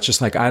 And I was just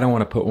like, I don't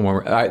want to put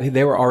more.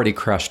 They were already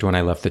crushed when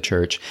I left the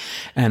church.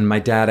 And my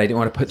dad, I didn't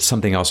want to put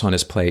something else on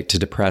his plate to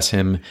depress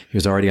him. He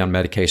was already on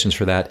medications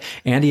for that.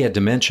 And he had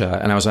dementia.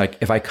 And I was like,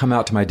 if I come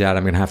out to my dad,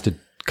 I'm going to have to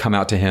come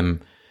out to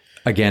him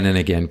again and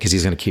again because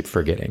he's going to keep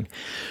forgetting.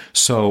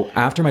 So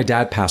after my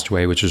dad passed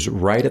away, which was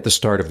right at the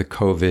start of the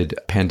COVID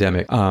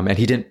pandemic, and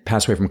he didn't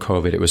pass away from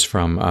COVID, it was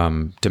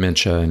from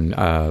dementia and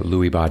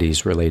Lewy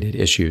bodies related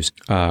issues,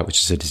 which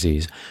is a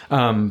disease.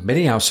 But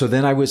anyhow, so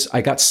then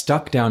I got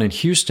stuck down in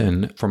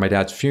Houston for my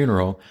dad's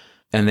funeral,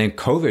 and then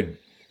COVID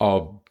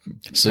all.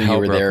 So you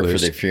were there for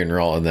the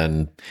funeral, and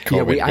then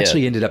COVID we hit.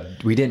 actually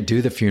we didn't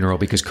do the funeral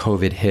because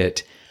COVID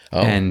hit. Oh.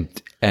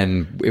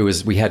 And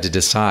we had to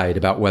decide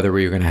about whether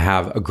we were going to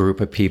have a group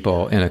of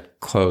people in a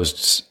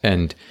closed,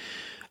 and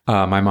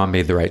my mom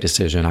made the right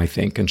decision, I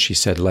think. And she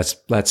said,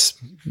 let's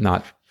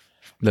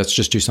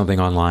just do something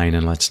online,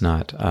 and let's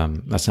not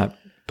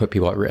put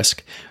people at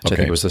risk, which I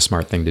think was the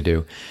smart thing to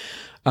do.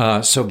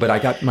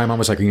 But my mom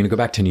was like, are you going to go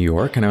back to New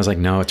York? And I was like,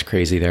 no, it's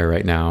crazy there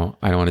right now.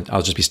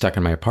 I'll just be stuck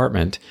in my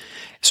apartment.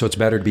 So it's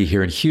better to be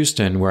here in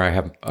Houston where I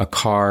have a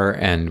car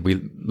and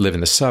we live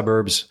in the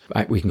suburbs.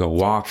 We can go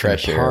walk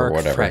fresh in the park, air,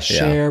 whatever. Fresh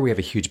air. We have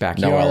a huge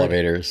backyard. No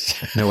elevators.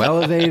 No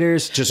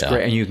elevators. Just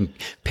great. And you can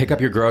pick up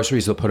your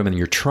groceries. They'll put them in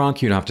your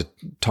trunk. You don't have to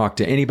talk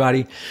to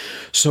anybody.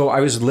 So I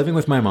was living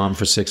with my mom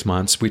for 6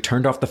 months. We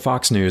turned off the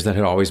Fox News that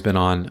had always been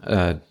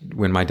on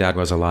when my dad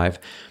was alive.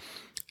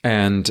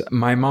 And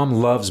my mom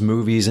loves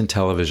movies and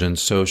television,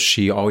 so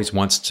she always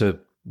wants to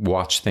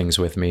watch things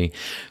with me.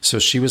 So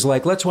she was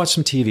like, let's watch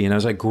some TV. And I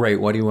was like, great,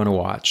 what do you want to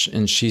watch?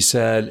 And she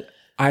said,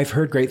 I've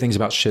heard great things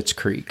about Schitt's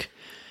Creek.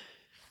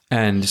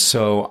 And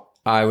so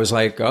I was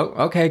like, oh,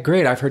 okay,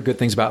 great. I've heard good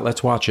things about it.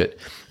 Let's watch it.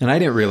 And I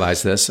didn't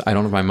realize this. I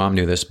don't know if my mom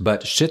knew this,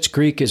 but Schitt's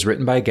Creek is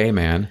written by a gay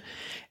man.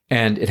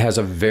 And it has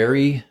a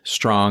very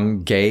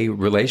strong gay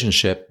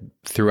relationship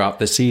throughout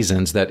the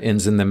seasons that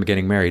ends in them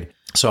getting married.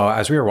 So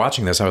as we were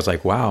watching this, I was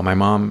like, wow, my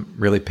mom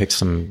really picked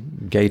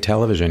some gay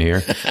television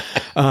here.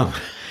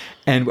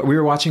 And we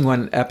were watching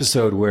one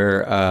episode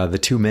where the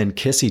two men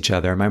kiss each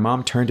other. My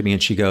mom turned to me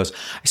and she goes,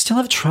 I still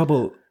have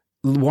trouble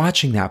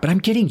watching that, but I'm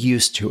getting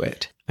used to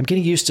it. I'm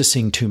getting used to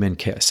seeing two men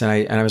kiss.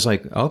 And I was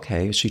like,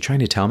 okay, is she trying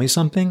to tell me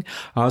something?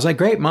 I was like,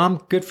 great,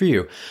 Mom, good for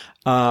you.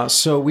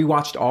 So we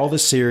watched all the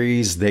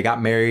series. They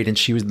got married, and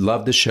she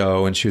loved the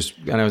show. And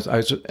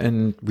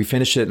and we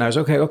finished it. And I was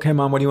okay,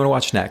 Mom, what do you want to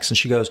watch next? And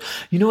she goes,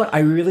 you know what? I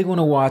really want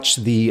to watch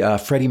the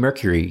Freddie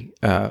Mercury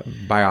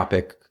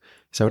biopic.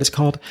 Is that what it's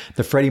called?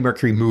 The Freddie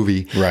Mercury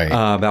movie, right?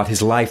 About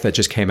his life that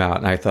just came out.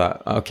 And I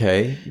thought,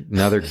 okay,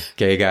 another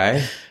gay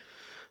guy.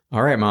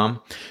 All right, Mom.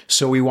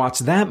 So we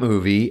watched that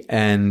movie,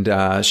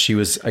 and she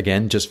was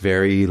again just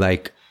very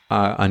like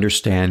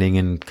understanding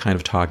and kind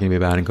of talking to me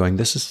about it and going,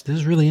 this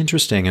is really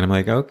interesting. And I'm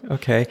like, oh,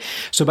 okay.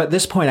 So by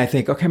this point, I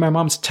think, okay, my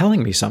mom's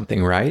telling me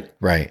something, right?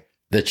 Right.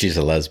 That she's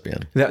a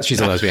lesbian. That she's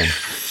a lesbian.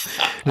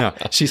 No,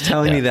 she's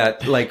telling me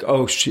that like,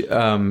 oh,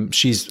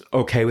 she's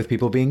okay with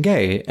people being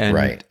gay. And,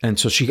 right. And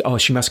so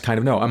she must kind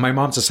of know. And my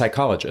mom's a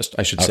psychologist,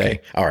 I should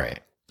say. All right.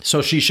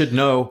 So she should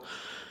know.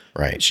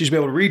 Right. She should be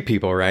able to read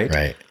people, right?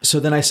 Right. So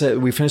then I said,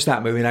 we finished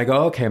that movie and I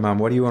go, okay, Mom,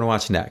 what do you want to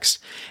watch next?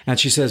 And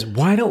she says,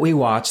 why don't we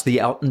watch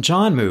the Elton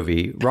John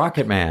movie,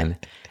 Rocket Man?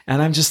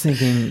 And I'm just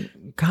thinking,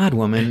 God,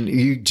 woman,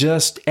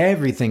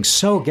 everything's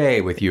so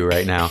gay with you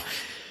right now.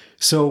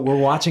 So we're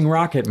watching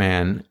Rocket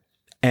Man,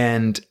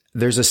 and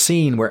there's a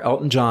scene where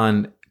Elton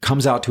John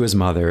comes out to his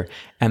mother,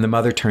 and the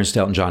mother turns to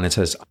Elton John and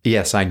says,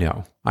 yes, I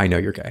know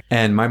you're gay.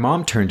 And my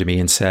mom turned to me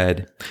and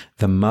said,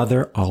 the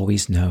mother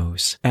always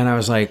knows. And I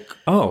was like,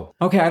 oh,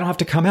 okay, I don't have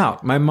to come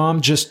out. My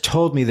mom just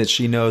told me that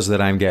she knows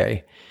that I'm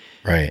gay.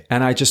 Right.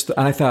 And I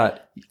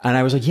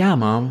was like, yeah,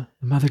 Mom,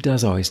 the mother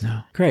does always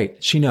know.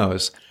 Great. She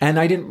knows. And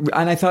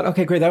I thought,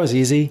 okay, great. That was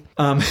easy.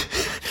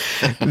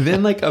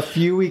 Then like a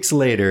few weeks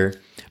later,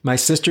 my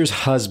sister's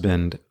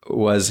husband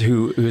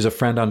who's a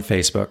friend on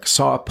Facebook,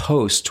 saw a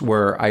post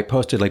where I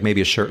posted like maybe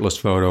a shirtless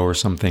photo or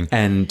something.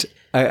 And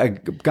a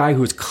guy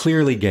who was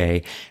clearly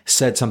gay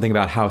said something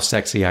about how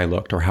sexy I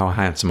looked or how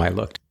handsome I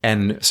looked.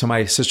 And so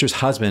my sister's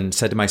husband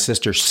said to my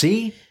sister,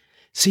 see,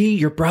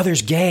 your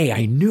brother's gay.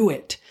 I knew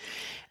it.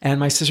 And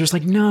my sister's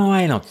like, no,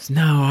 I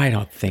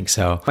don't think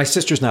so. My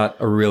sister's not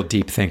a real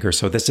deep thinker,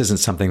 so this isn't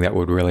something that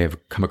would really have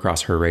come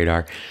across her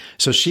radar.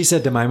 So she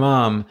said to my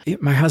mom,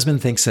 my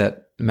husband thinks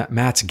that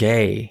Matt's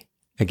gay.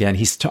 again.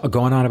 He's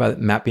going on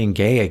about Matt being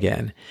gay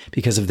again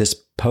because of this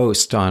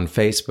post on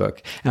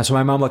Facebook. And so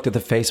my mom looked at the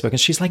Facebook and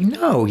she's like,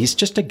 no, he's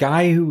just a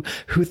guy who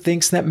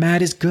thinks that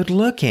Matt is good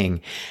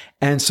looking.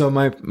 And so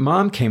my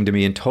mom came to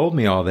me and told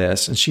me all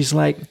this. And she's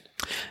like,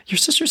 your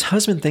sister's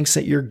husband thinks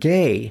that you're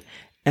gay.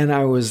 And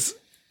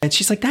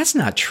she's like, that's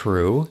not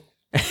true.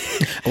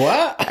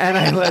 What? And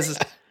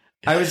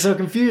I was so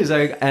confused.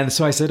 And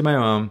so I said to my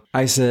mom,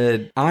 I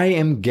said, I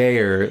am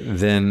gayer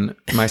than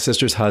my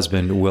sister's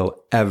husband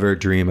will ever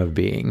dream of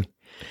being.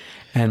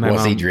 And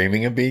was he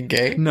dreaming of being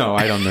gay? No,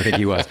 I don't think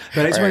he was.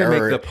 But I just want to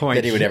make the point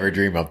that he would ever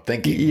dream of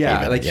thinking.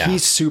 Yeah,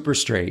 he's super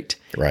straight.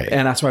 Right.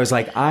 And that's why I was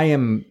like,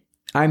 I'm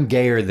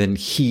gayer than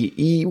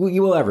he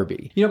will ever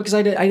be. Because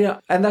I did,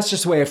 and that's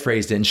just the way I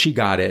phrased it. And she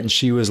got it. And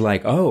she was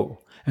like, oh.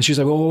 And she was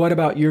like, well, what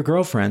about your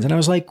girlfriends? And I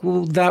was like,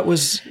 well, that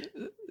was,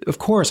 of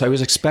course, I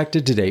was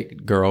expected to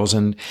date girls.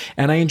 And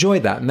I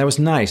enjoyed that. And that was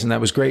nice. And that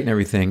was great and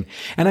everything.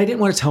 And I didn't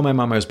want to tell my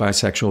mom I was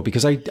bisexual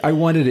because I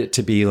wanted it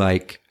to be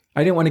like,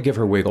 I didn't want to give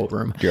her wiggle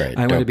room. Right.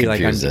 I wanted to be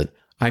like,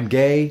 I'm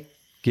gay,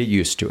 get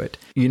used to it.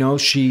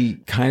 She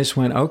kind of just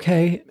went,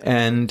 okay.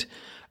 And,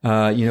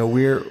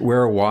 we're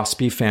a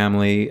waspy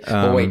family.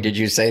 Wait, did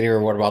you say to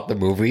her, what about the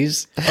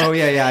movies? Oh,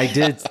 yeah, I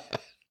did.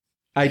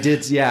 I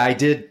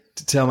did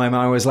tell my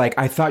mom, I was like,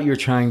 I thought you were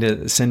trying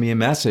to send me a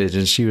message.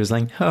 And she was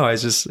like, oh, I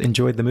just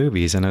enjoyed the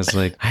movies. And I was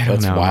like, I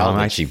don't know. It's wild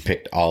Mom. that she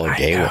picked all the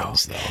gay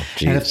ones, though.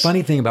 Jeez. And the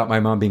funny thing about my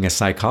mom being a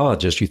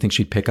psychologist, you think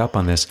she'd pick up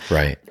on this.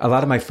 Right. A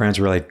lot of my friends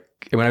were like,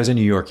 when I was in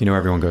New York,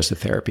 everyone goes to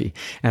therapy.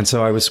 And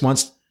so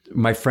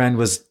my friend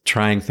was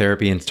trying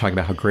therapy and talking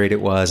about how great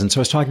it was. And so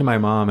I was talking to my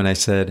mom and I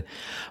said,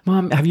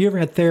 Mom, have you ever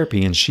had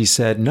therapy? And she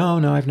said, no,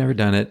 I've never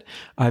done it.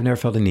 I've never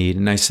felt a need.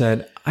 And I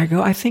said,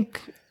 I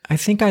think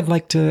I'd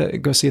like to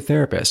go see a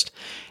therapist.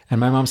 And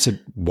my mom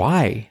said,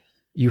 why?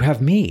 You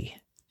have me.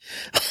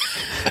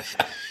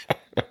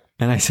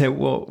 And I said,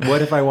 well,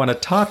 what if I want to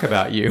talk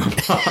about you,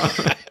 Mom?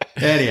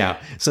 Anyhow,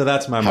 so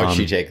that's my mom. How'd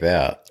she take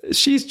that?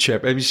 She's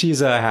chip. I mean,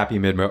 she's a happy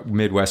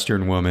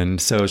Midwestern woman.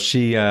 So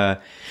she,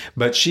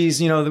 but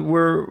she's,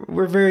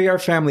 our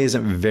family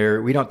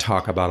isn't we don't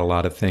talk about a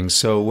lot of things.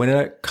 So when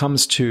it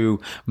comes to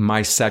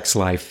my sex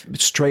life,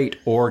 straight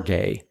or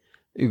gay,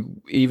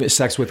 even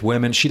sex with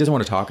women, she doesn't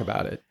want to talk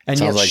about it. And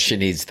sounds like she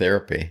needs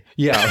therapy.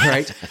 Yeah,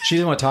 right. She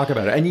doesn't want to talk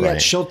about it. And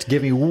yet she'll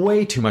give me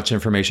way too much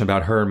information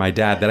about her and my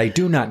dad that I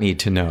do not need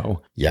to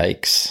know.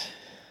 Yikes.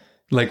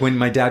 Like when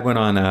my dad went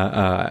on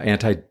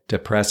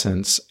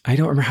antidepressants, I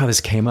don't remember how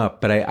this came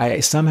up, but I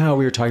somehow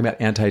we were talking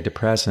about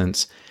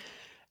antidepressants.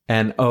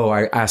 And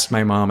I asked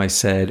my mom, I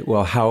said,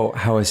 well, how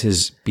has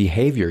his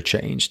behavior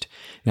changed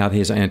now that he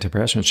has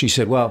antidepressants? She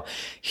said, well,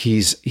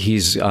 he's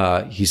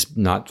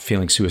not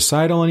feeling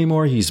suicidal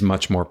anymore. He's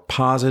much more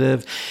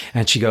positive.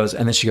 And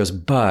then she goes,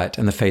 but,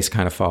 and the face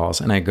kind of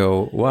falls. And I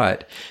go,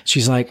 what?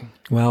 She's like,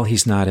 well,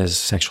 he's not as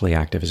sexually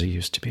active as he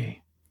used to be.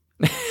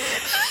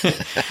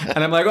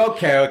 And I'm like,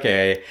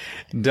 okay.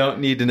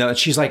 Don't need to know. And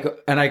she's like,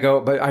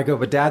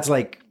 but Dad's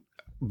like,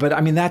 but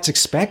I mean, that's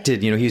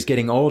expected. He's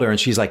getting older. And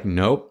she's like,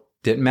 nope.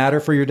 Didn't matter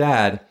for your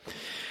dad.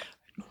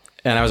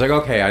 And I was like,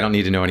 okay, I don't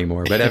need to know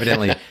anymore. But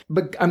evidently,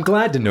 but I'm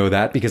glad to know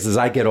that because as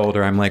I get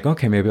older, I'm like,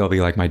 okay, maybe I'll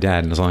be like my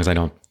dad. And as long as I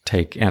don't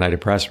take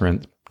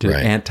antidepressants,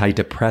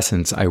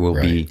 I will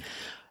be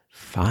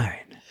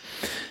fine.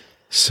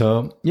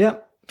 So, yeah.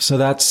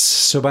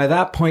 So by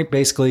that point,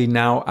 basically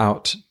now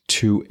out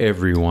to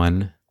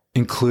everyone,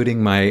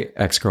 including my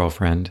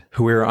ex-girlfriend,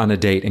 who we were on a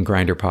date and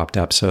Grindr popped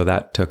up. So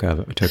that took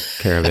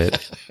care of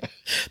it.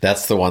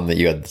 That's the one that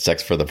you had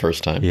sex for the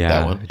first time? Yeah,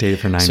 that one? I dated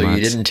for 9 months. So you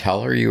didn't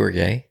tell her you were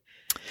gay?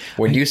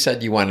 When you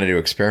said you wanted to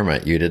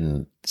experiment, you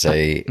didn't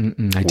say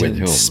I didn't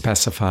whom?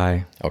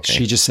 Specify. Okay.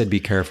 She just said, be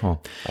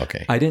careful.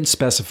 Okay. I didn't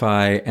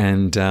specify.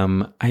 And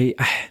I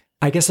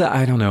guess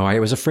I don't know. I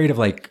was afraid of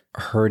like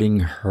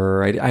hurting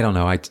her. I don't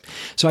know.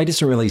 So I just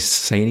didn't really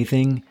say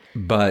anything.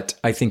 But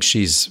I think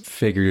she's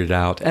figured it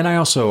out. And I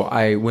also,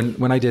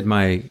 when I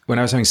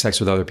was having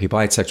sex with other people,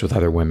 I had sex with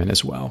other women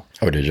as well.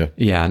 Oh, did you?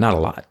 Yeah, not a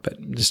lot, but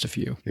just a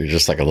few. You're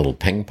just like a little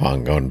ping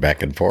pong going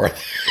back and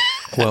forth.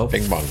 Well,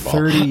 ping pong ball.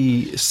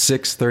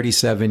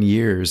 37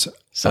 years.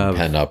 Some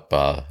pen up.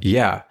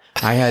 Yeah,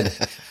 I had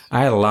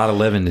a lot of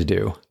living to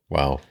do.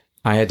 Wow.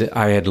 I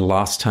had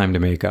lost time to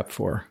make up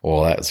for.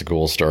 Well, that's a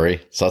cool story.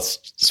 So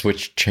let's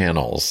switch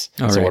channels.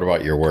 What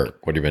about your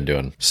work? What have you been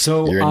doing?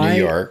 So you're in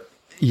New York.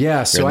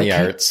 Yeah, so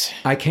arts.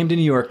 I came to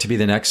New York to be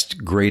the next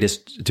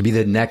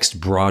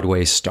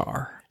Broadway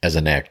star. As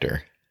an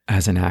actor. I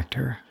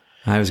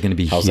was going to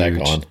be How's huge.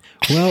 that going?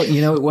 Well,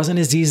 it wasn't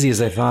as easy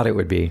as I thought it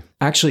would be.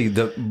 Actually,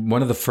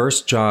 one of the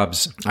first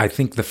jobs, I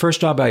think the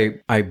first job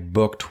I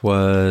booked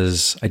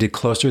was, I did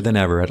Closer Than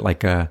Ever at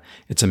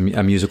it's a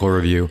musical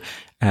review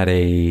at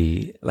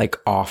a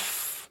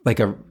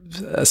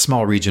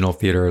small regional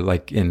theater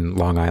like in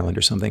Long Island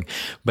or something.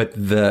 But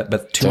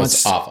 2 months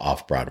it's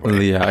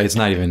off-Broadway. Yeah, it's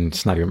not even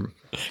not even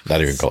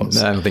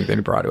close. I don't think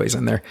any Broadway's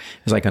in there.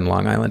 It's like on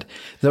Long Island.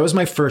 That was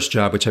my first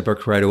job, which I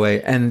booked right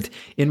away. And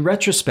in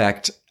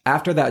retrospect,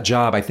 after that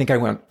job, I think I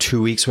went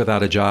 2 weeks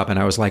without a job and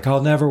I was like,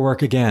 I'll never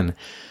work again.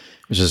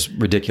 which is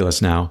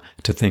ridiculous now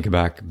to think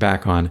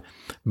back on.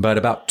 But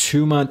about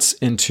 2 months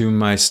into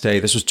my stay,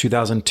 this was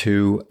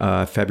 2002,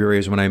 February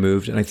is when I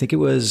moved. And I think it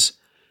was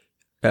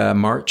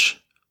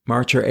March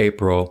or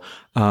April,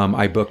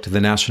 I booked the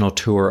national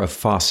tour of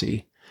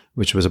Fosse,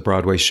 which was a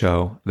Broadway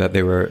show that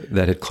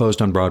had closed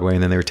on Broadway,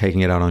 and then they were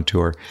taking it out on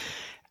tour.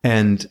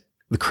 And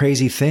the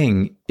crazy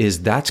thing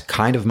is that's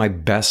kind of my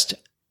best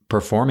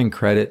performing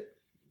credit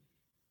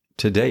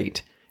to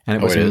date.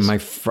 And it was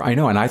I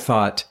know. And I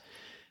thought,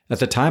 at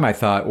the time,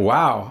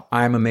 wow,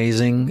 I'm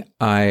amazing.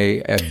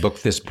 I had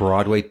booked this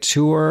Broadway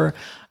tour.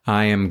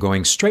 I am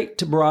going straight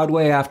to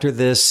Broadway after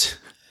this.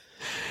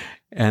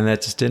 And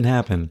that just didn't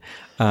happen.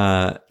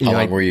 How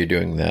long were you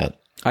doing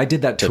that? I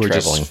did that tour.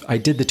 I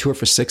did the tour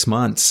for 6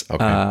 months.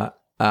 Okay.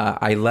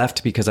 I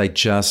left because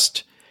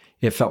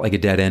it felt like a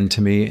dead end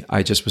to me. I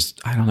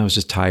was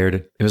just tired.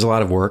 It was a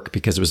lot of work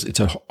because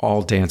it's an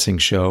all dancing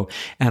show.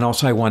 And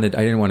also I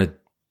didn't want to,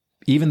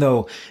 even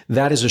though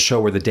that is a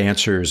show where the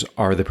dancers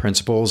are the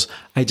principals,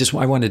 I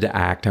wanted to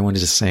act. I wanted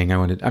to sing.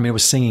 I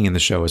was singing in the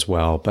show as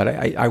well, but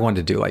I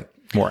wanted to do like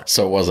more.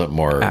 So it wasn't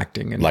more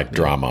acting and like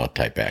drama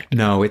type acting.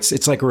 No,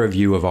 it's like a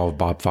review of all of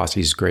Bob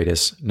Fosse's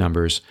greatest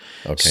numbers.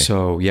 Okay.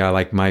 So yeah,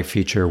 like my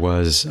feature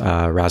was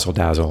Razzle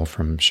Dazzle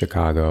from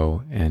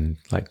Chicago and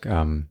like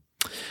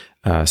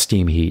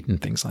Steam Heat and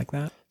things like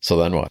that. So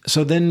then what?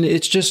 So then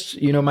it's just,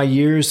 my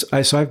years.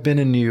 So I've been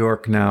in New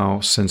York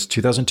now since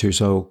 2002.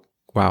 So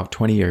wow,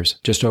 20 years,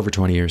 just over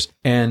 20 years.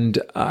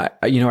 And, I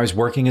was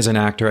working as an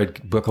actor.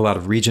 I'd book a lot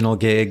of regional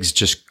gigs,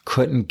 just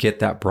couldn't get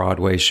that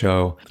Broadway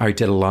show. I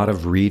did a lot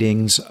of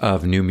readings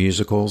of new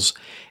musicals.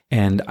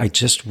 And I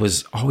just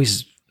was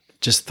always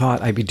just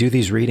thought I'd do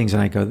these readings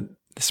and I go,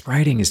 this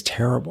writing is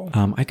terrible.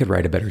 I could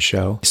write a better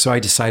show. So I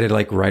decided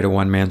to write a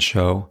one-man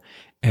show.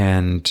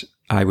 And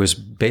I was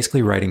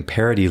basically writing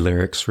parody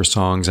lyrics for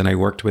songs. And I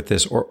worked with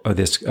this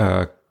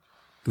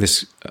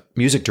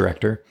music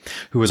director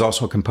who was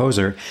also a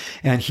composer.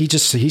 And he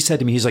said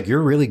to me, he's like,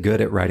 you're really good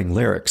at writing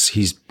lyrics.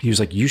 He was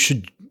like, you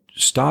should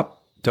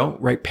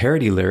don't write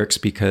parody lyrics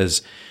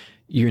because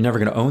you're never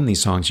going to own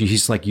these songs.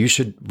 He's like, you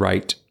should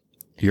write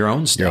your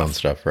own stuff. Your own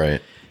stuff,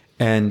 right.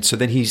 And so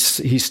then he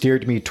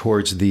steered me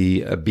towards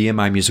the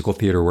BMI Musical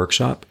Theater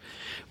Workshop,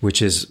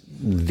 which is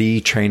the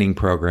training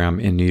program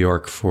in New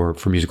York for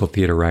musical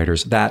theater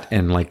writers. That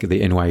and like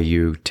the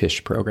NYU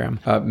Tisch program.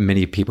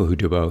 Many people who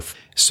do both.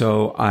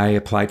 So I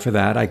applied for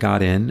that. I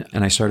got in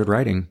and I started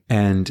writing.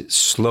 And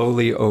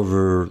slowly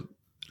over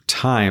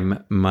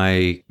time,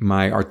 my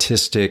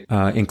artistic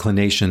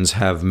inclinations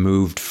have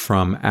moved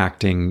from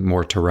acting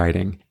more to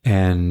writing.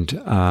 And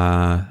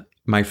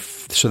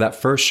so that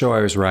first show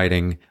I was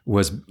writing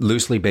was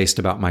loosely based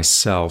about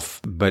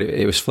myself, but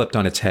it was flipped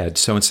on its head.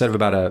 So instead of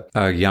about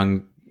a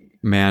young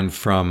man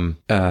from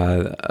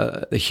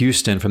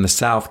Houston, from the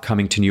South,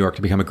 coming to New York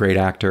to become a great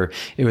actor,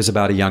 it was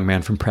about a young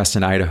man from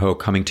Preston, Idaho,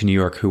 coming to New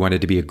York who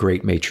wanted to be a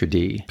great maitre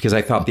d'. Because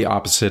I thought the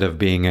opposite of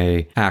being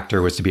a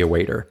actor was to be a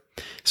waiter.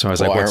 So I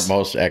was aren't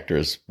most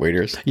actors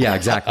waiters? Yeah,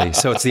 exactly.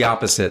 So it's the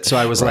opposite. So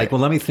I was like, well,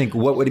 let me think,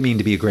 what would it mean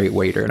to be a great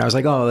waiter? And I was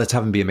like, oh, let's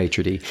have him be a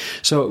maitre d'.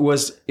 So it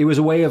was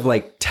a way of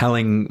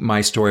telling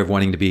my story of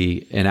wanting to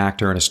be an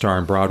actor and a star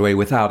on Broadway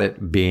without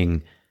it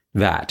being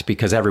that,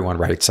 because everyone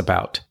writes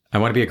about, I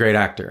want to be a great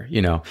actor,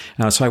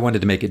 So I wanted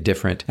to make it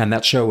different. And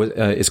that show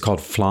is called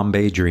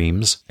Flambe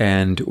Dreams.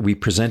 And we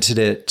presented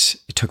it.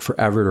 It took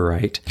forever to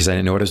write because I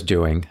didn't know what I was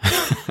doing.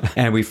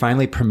 And we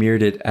finally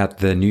premiered it at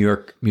the New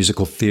York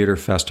Musical Theater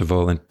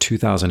Festival in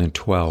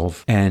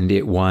 2012. And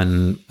it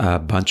won a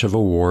bunch of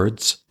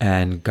awards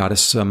and got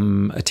us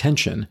some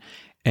attention.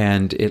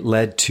 And it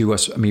led to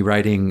me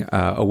writing,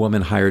 a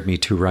woman hired me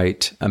to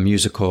write a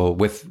musical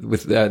with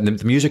the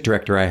music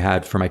director I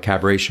had for my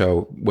cabaret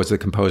show was the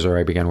composer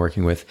I began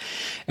working with.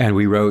 And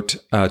we wrote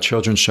a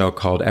children's show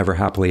called Ever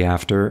Happily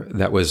After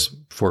that was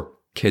for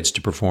kids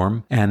to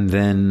perform. And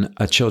then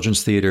a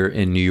children's theater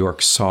in New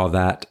York saw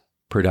that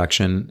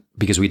production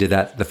because we did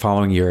that the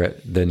following year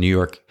at the New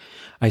York,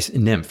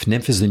 NYMF.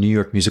 NYMF is the New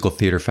York Musical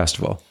Theater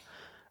Festival.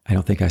 I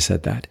don't think I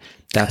said that.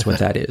 That's what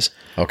that is.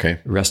 Okay.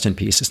 Rest in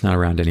peace. It's not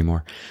around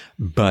anymore.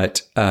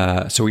 But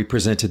so we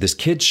presented this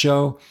kids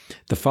show.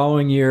 The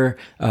following year,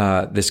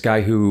 this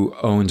guy who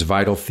owns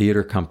Vital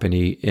Theater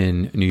Company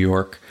in New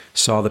York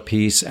saw the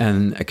piece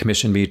and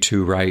commissioned me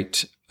to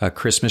write a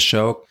Christmas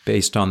show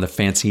based on the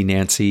Fancy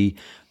Nancy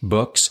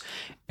books.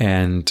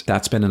 And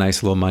that's been a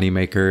nice little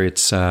moneymaker.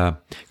 It's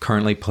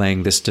currently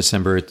playing this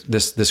December,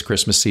 this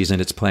Christmas season.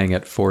 It's playing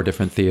at 4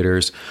 different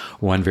theaters.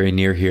 One very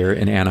near here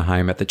in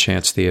Anaheim at the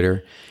Chance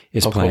Theater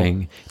is playing.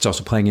 Cool. It's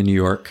also playing in New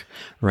York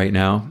right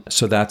now.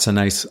 So that's a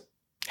nice...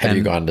 Have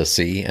you gone to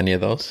see any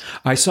of those?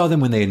 I saw them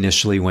when they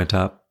initially went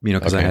up,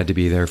 because I had to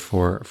be there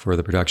for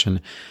the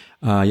production.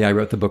 I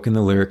wrote the book and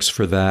the lyrics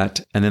for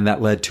that. And then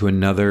that led to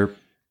another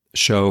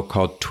show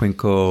called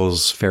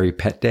Twinkle's Fairy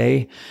Pet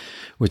Day,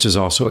 which is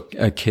also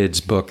a kid's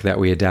book that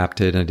we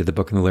adapted. And I did the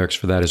book and the lyrics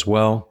for that as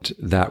well.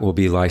 That will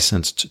be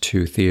licensed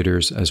to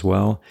theaters as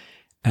well.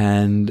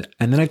 And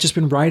then I've just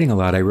been writing a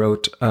lot.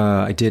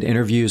 I did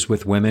interviews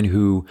with women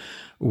who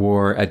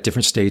were at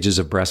different stages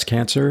of breast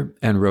cancer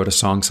and wrote a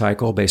song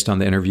cycle based on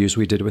the interviews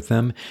we did with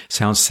them.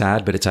 Sounds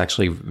sad, but it's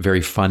actually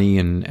very funny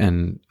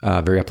and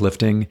very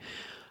uplifting.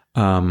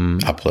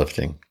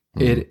 Uplifting.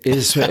 It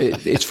is.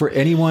 It's for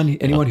anyone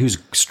who's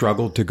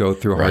struggled to go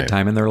through a hard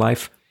time in their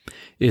life.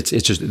 It's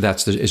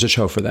a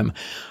show for them.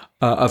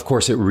 Of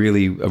course, it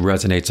really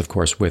resonates, of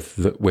course,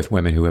 with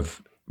women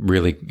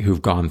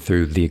who've gone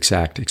through the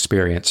exact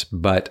experience.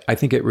 But I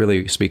think it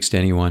really speaks to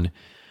anyone.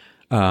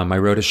 I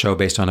wrote a show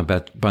based on a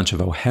bunch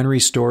of O.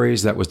 Henry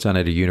stories that was done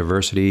at a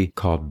university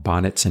called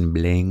Bonnets and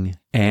Bling.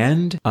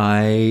 And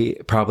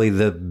probably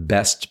the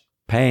best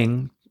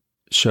paying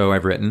show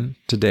I've written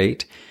to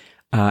date.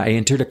 I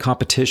entered a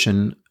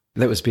competition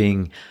that was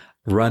being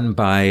run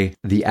by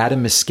the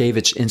Adam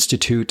Mickiewicz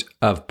Institute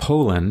of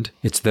Poland.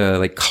 It's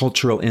the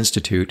cultural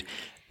institute.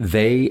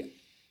 They,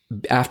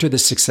 after the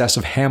success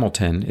of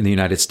Hamilton in the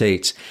United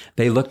States,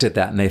 they looked at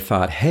that and they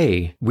thought,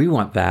 hey, we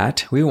want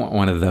that. We want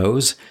one of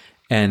those.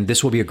 And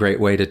this will be a great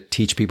way to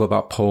teach people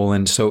about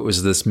Poland. So it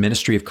was this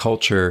Ministry of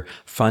Culture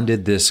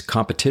funded this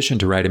competition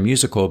to write a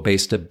musical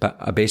based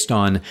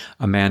on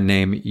a man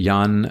named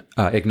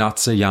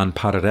Ignacy Jan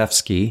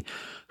Paderewski,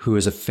 who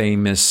is a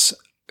famous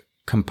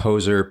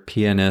composer,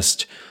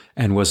 pianist,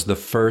 and was the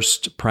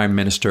first prime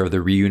minister of the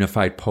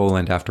reunified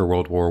Poland after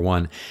World War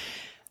I.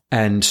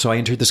 And so I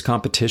entered this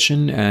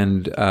competition,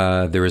 and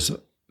there was a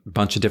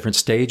bunch of different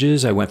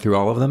stages. I went through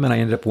all of them, and I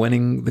ended up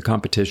winning the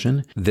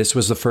competition. This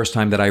was the first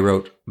time that I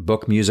wrote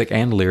book music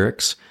and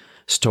lyrics,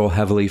 stole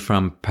heavily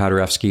from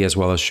Paderewski as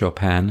well as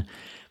Chopin.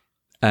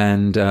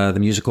 And the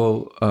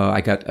musical,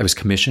 I was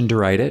commissioned to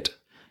write it,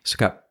 so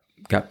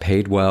got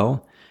paid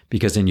well,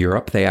 because in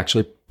Europe they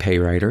actually pay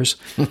writers.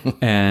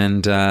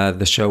 And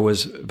the show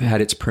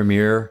had its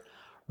premiere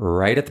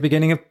right at the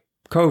beginning of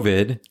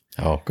COVID.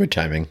 Oh, good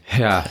timing.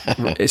 Yeah.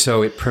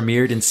 So it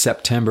premiered in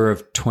September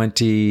of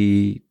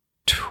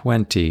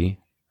 2020,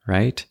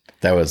 right?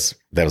 That was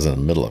in the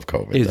middle of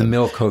COVID. It was the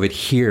middle of COVID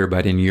here,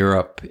 but in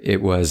Europe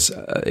it was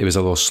a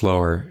little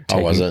slower.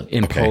 Oh, was it?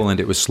 In Poland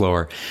it was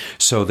slower.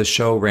 So the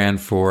show ran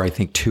for I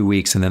think 2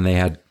 weeks, and then they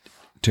had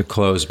to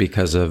close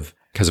because of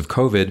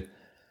COVID.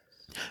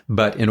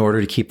 But in order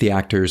to keep the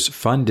actors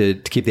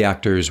funded, to keep the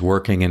actors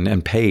working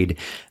and paid,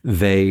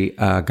 they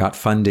got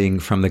funding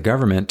from the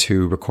government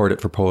to record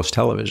it for Polish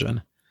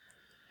television.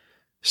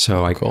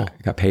 So I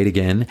got paid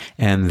again,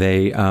 and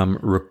they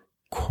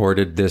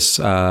recorded this.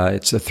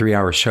 It's a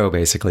 3-hour show,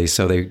 basically.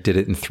 So they did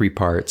it in 3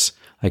 parts,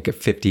 like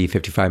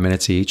 55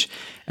 minutes each.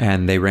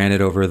 And they ran it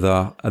over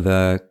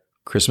the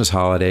Christmas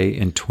holiday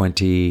in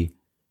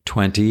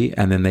 2020,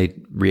 and then they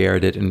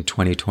re-aired it in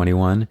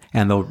 2021.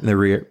 And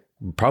they're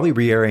probably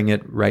re-airing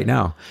it right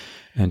now.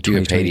 And do you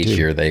get paid each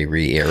year they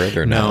re-air it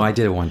or no? No, I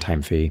did a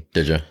one-time fee.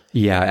 Did you?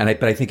 Yeah,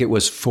 but I think it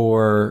was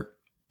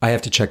I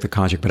have to check the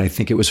contract, but I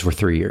think it was for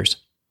 3 years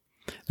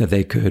that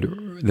they could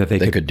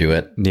do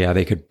it. Yeah,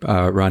 they could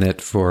run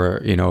it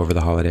for over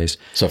the holidays.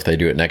 So if they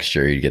do it next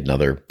year, you get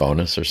another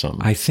bonus or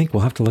something. I think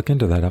we'll have to look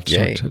into that. I have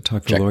to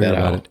talk to the lawyer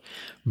about it.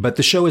 But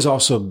the show is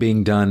also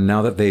being done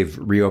now that they've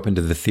reopened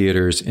to the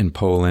theaters in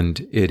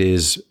Poland. It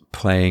is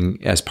playing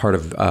as part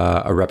of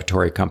a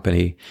repertory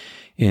company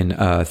in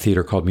a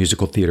theater called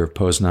Musical Theater of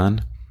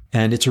Poznan.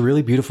 And it's a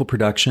really beautiful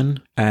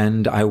production,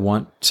 and I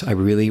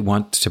really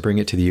want to bring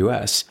it to the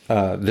U.S.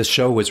 This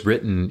show was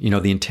written,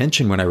 the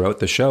intention when I wrote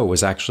the show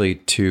was actually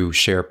to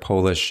share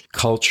Polish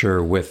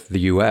culture with the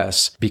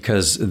U.S.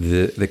 because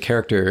the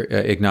character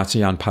Ignacy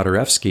Jan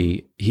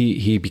Paderewski,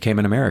 he became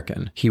an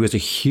American. He was a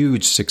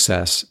huge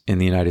success in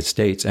the United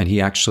States, and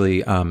he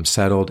actually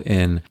settled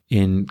in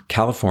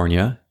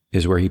California,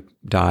 is where he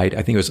died.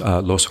 I think it was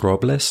Los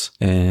Robles,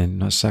 and I'm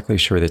not exactly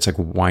sure. It's like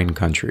wine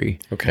country.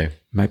 Okay.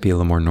 Might be a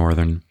little more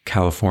northern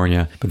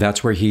California, but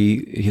that's where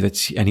he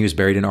was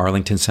buried in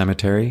Arlington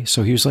Cemetery.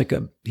 So he was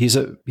he's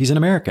an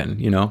American,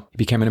 He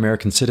became an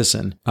American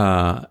citizen.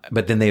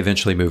 But then they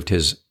eventually moved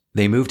his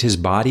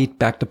body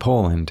back to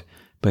Poland,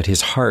 but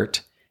his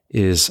heart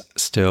is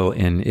still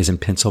in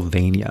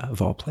Pennsylvania,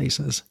 of all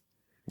places.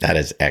 That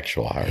is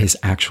actual heart. His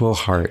actual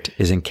heart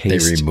is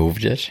encased. They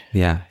removed it?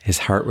 Yeah. His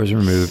heart was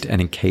removed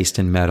and encased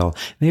in metal.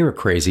 They were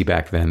crazy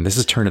back then. This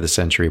is turn of the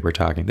century we're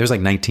talking. There's by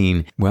that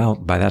time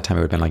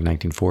it would have been like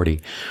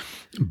 1940.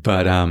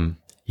 But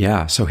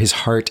so his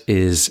heart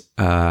is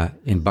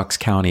in Bucks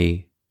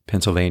County,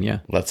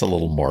 Pennsylvania. That's a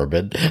little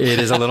morbid. It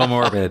is a little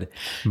morbid.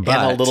 But,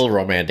 and a little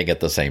romantic at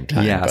the same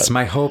time. Yeah. So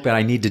my hope, and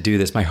I need to do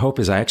this, my hope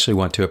is I actually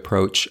want to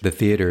approach the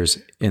theaters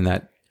in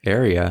that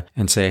area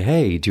and say,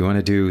 hey, do you want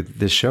to do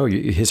this show?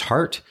 His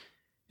heart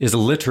is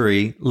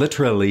literally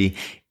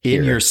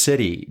in your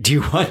city. Do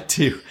you want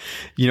to,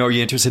 are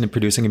you interested in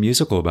producing a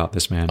musical about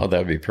this man? Oh, that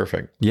would be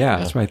perfect. Yeah,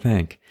 that's what I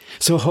think.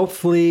 So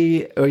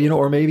hopefully,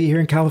 or maybe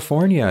here in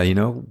California,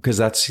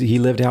 because he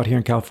lived out here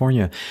in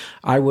California.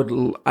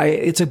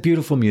 It's a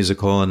beautiful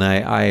musical, and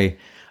I'm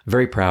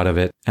very proud of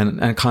it,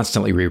 and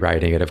constantly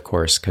rewriting it, of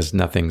course, because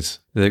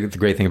the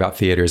great thing about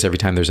theater is every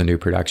time there's a new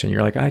production,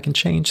 you're like, I can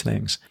change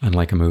things,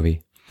 unlike a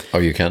movie. Oh,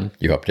 you can?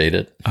 You update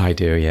it? I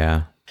do,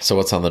 yeah. So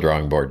what's on the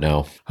drawing board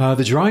now?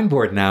 The drawing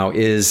board now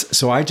is,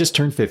 so I just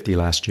turned 50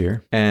 last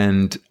year,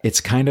 and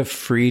it's kind of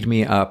freed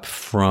me up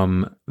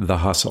from the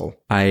hustle.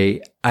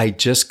 I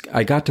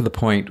got to the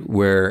point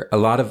where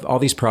all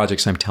these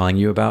projects I'm telling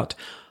you about,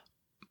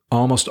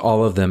 almost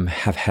all of them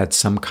have had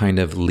some kind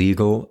of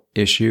legal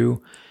issue,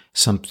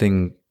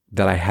 something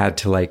that I had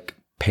to like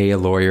pay a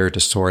lawyer to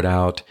sort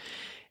out,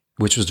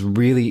 which was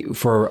really,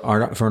 for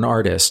an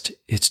artist,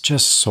 it's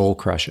just soul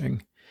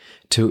crushing.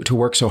 To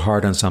work so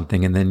hard on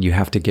something, and then you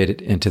have to get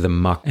it into the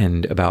muck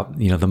and about,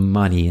 the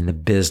money and the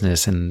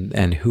business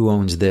and who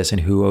owns this and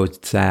who owns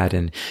that,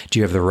 and do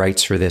you have the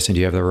rights for this and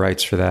do you have the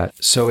rights for that?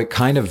 So it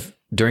kind of,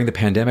 during the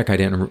pandemic, I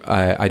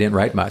didn't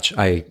write much.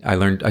 I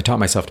taught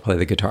myself to play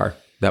the guitar.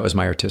 That was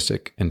my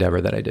artistic endeavor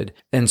that I did.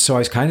 And so I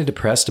was kind of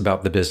depressed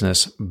about the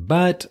business,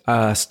 but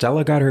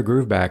Stella got her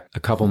groove back a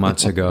couple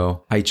months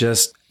ago. I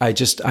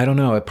don't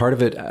know, a part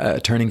of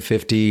it, turning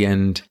 50,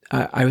 and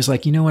I was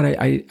like, you know what,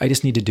 I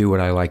just need to do what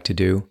I like to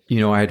do.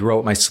 I'd roll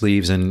up my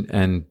sleeves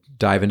and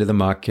dive into the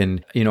muck.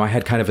 And, I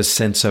had kind of a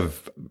sense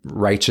of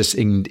righteous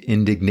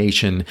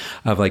indignation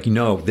of like,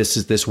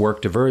 this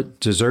work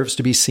deserves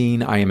to be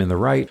seen. I am in the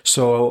right.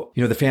 So,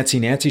 the Fancy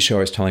Nancy show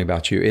I was telling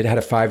about you, it had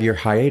a 5-year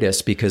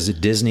hiatus because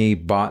Disney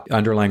bought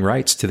underlying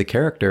rights to the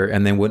character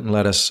and then wouldn't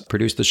let us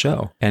produce the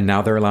show. And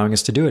now they're allowing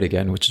us to do it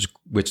again,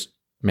 which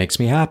makes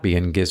me happy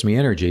and gives me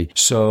energy.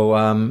 So,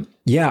 I'm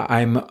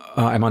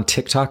on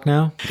TikTok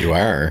now. You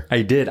are?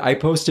 I did. I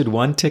posted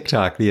one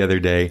TikTok the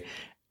other day,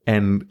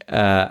 and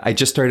I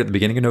just started at the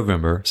beginning of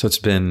November. So it's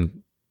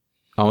been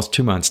almost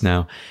 2 months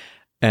now.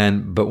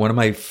 But one of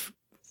my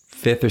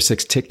fifth or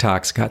sixth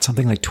TikToks got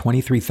something like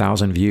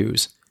 23,000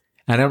 views.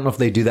 And I don't know if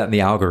they do that in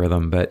the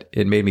algorithm, but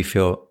it made me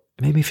feel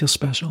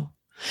special.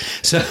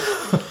 So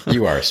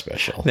you are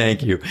special.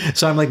 Thank you.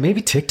 So I'm like,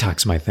 maybe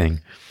TikTok's my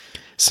thing.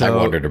 So I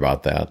wondered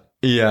about that.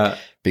 Yeah.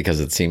 Because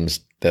that seems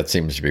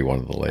to be one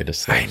of the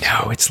latest things.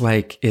 I know.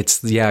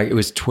 It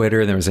was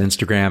Twitter, and there was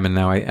Instagram, and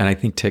now I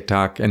think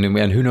TikTok, and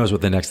who knows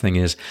what the next thing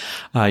is.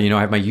 I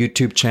have my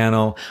YouTube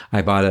channel.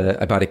 I bought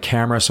a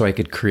camera so I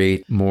could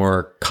create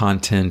more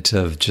content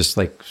of just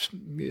like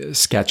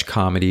sketch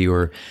comedy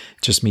or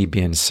just me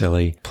being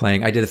silly,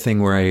 playing. I did a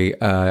thing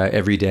where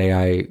every day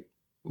I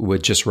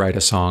would just write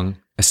a song,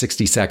 a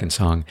 60-second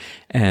song,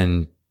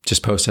 and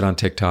just post it on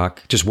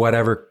TikTok. Just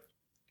whatever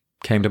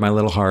came to my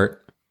little heart.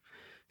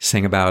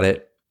 Sing about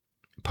it,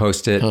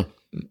 post it. Huh.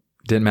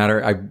 Didn't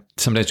matter. I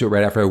sometimes do it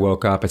right after I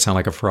woke up. It sounded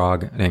like a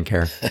frog. I didn't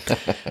care.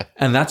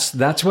 And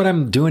that's what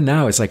I'm doing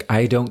now. It's like,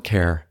 I don't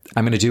care.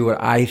 I'm going to do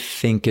what I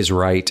think is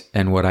right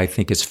and what I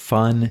think is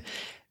fun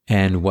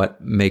and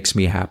what makes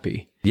me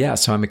happy. Yeah.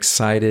 So I'm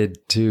excited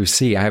to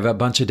see. I have a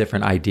bunch of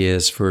different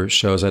ideas for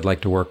shows I'd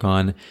like to work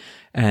on.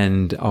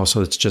 And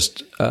also it's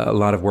just a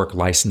lot of work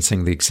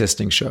licensing the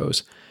existing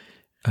shows.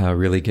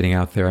 Really getting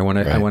out there. I want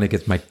to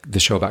get the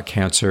show about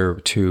cancer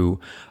to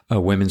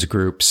women's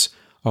groups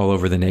all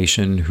over the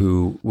nation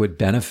who would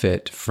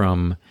benefit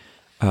from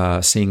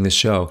seeing this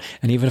show.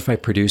 And even if I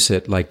produce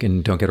it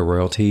and don't get a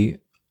royalty,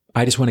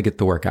 I just want to get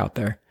the work out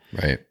there,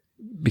 right?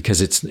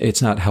 Because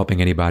it's not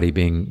helping anybody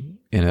being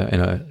in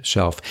a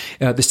shelf.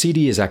 The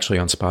CD is actually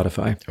on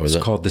Spotify. It's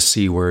called The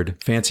C Word.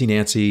 Fancy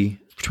Nancy,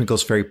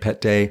 Twinkle's Fairy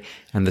Pet Day,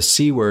 and The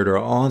C Word are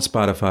all on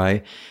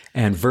Spotify.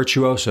 And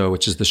Virtuoso,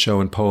 which is the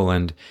show in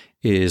Poland,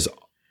 is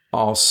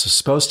also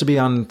supposed to be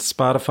on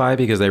Spotify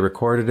because they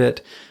recorded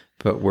it,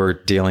 but we're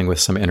dealing with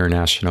some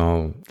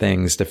international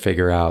things to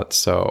figure out.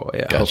 So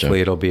yeah, Gotcha.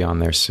 Hopefully it'll be on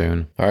there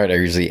soon. All right. I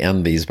usually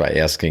end these by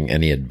asking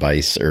any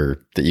advice that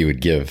you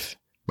would give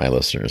my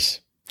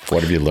listeners.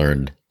 What have you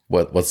learned?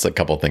 What's a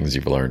couple things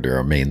you've learned, or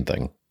a main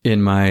thing?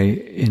 In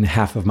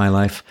half of my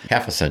life.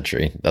 Half a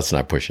century. That's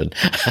not pushing.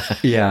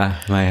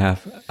 Yeah, my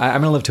half. I'm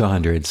going to live to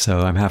 100,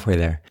 so I'm halfway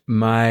there.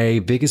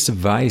 My biggest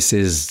advice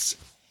is,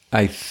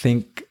 I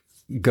think,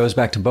 goes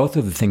back to both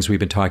of the things we've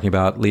been talking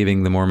about,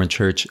 leaving the Mormon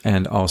church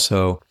and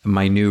also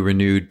my new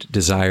renewed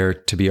desire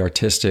to be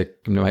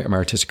artistic, my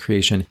artistic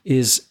creation,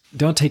 is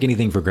don't take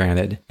anything for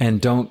granted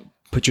and don't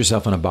put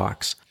yourself in a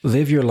box.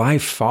 Live your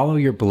life, follow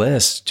your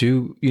bliss,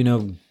 don't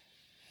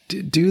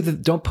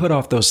put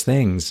off those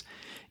things.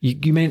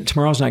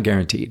 Tomorrow's not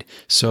guaranteed.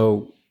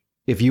 So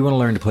if you want to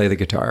learn to play the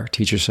guitar,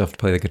 teach yourself to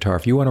play the guitar.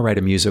 If you want to write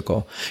a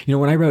musical,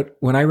 when I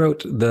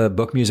wrote the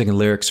book music and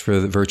lyrics for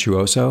the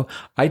Virtuoso,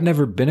 I'd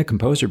never been a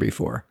composer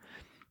before.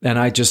 And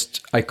I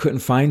couldn't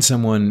find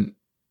someone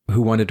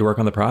who wanted to work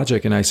on the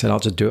project. And I said, I'll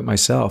just do it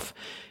myself.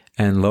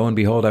 And lo and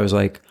behold, I was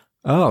like,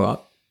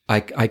 oh,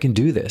 I can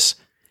do this.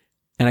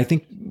 And I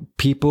think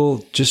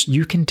people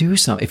you can do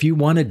something. If you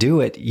want to do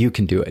it, you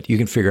can do it. You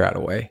can figure out a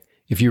way.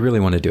 If you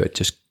really want to do it,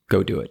 just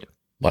go do it.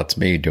 That's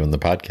me doing the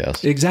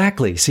podcast.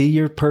 Exactly. See,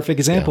 you're a perfect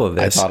example of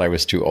this. I thought I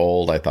was too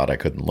old. I thought I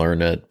couldn't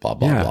learn it. Blah,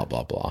 blah, blah,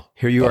 blah, blah.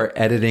 Here you are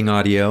editing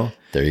audio.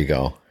 There you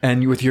go.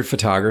 And with your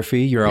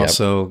photography, you're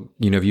also,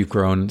 you've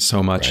grown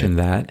so much in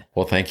that.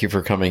 Well, thank you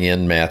for coming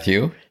in,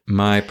 Matthew.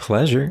 My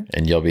pleasure.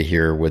 And you'll be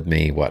here with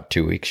me,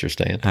 2 weeks you're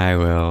staying? I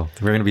will.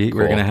 We're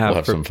going to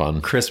have some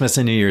fun. Christmas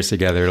and New Year's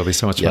together. It'll be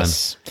so much fun.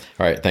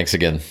 All right. Thanks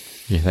again.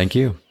 Yeah, thank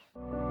you.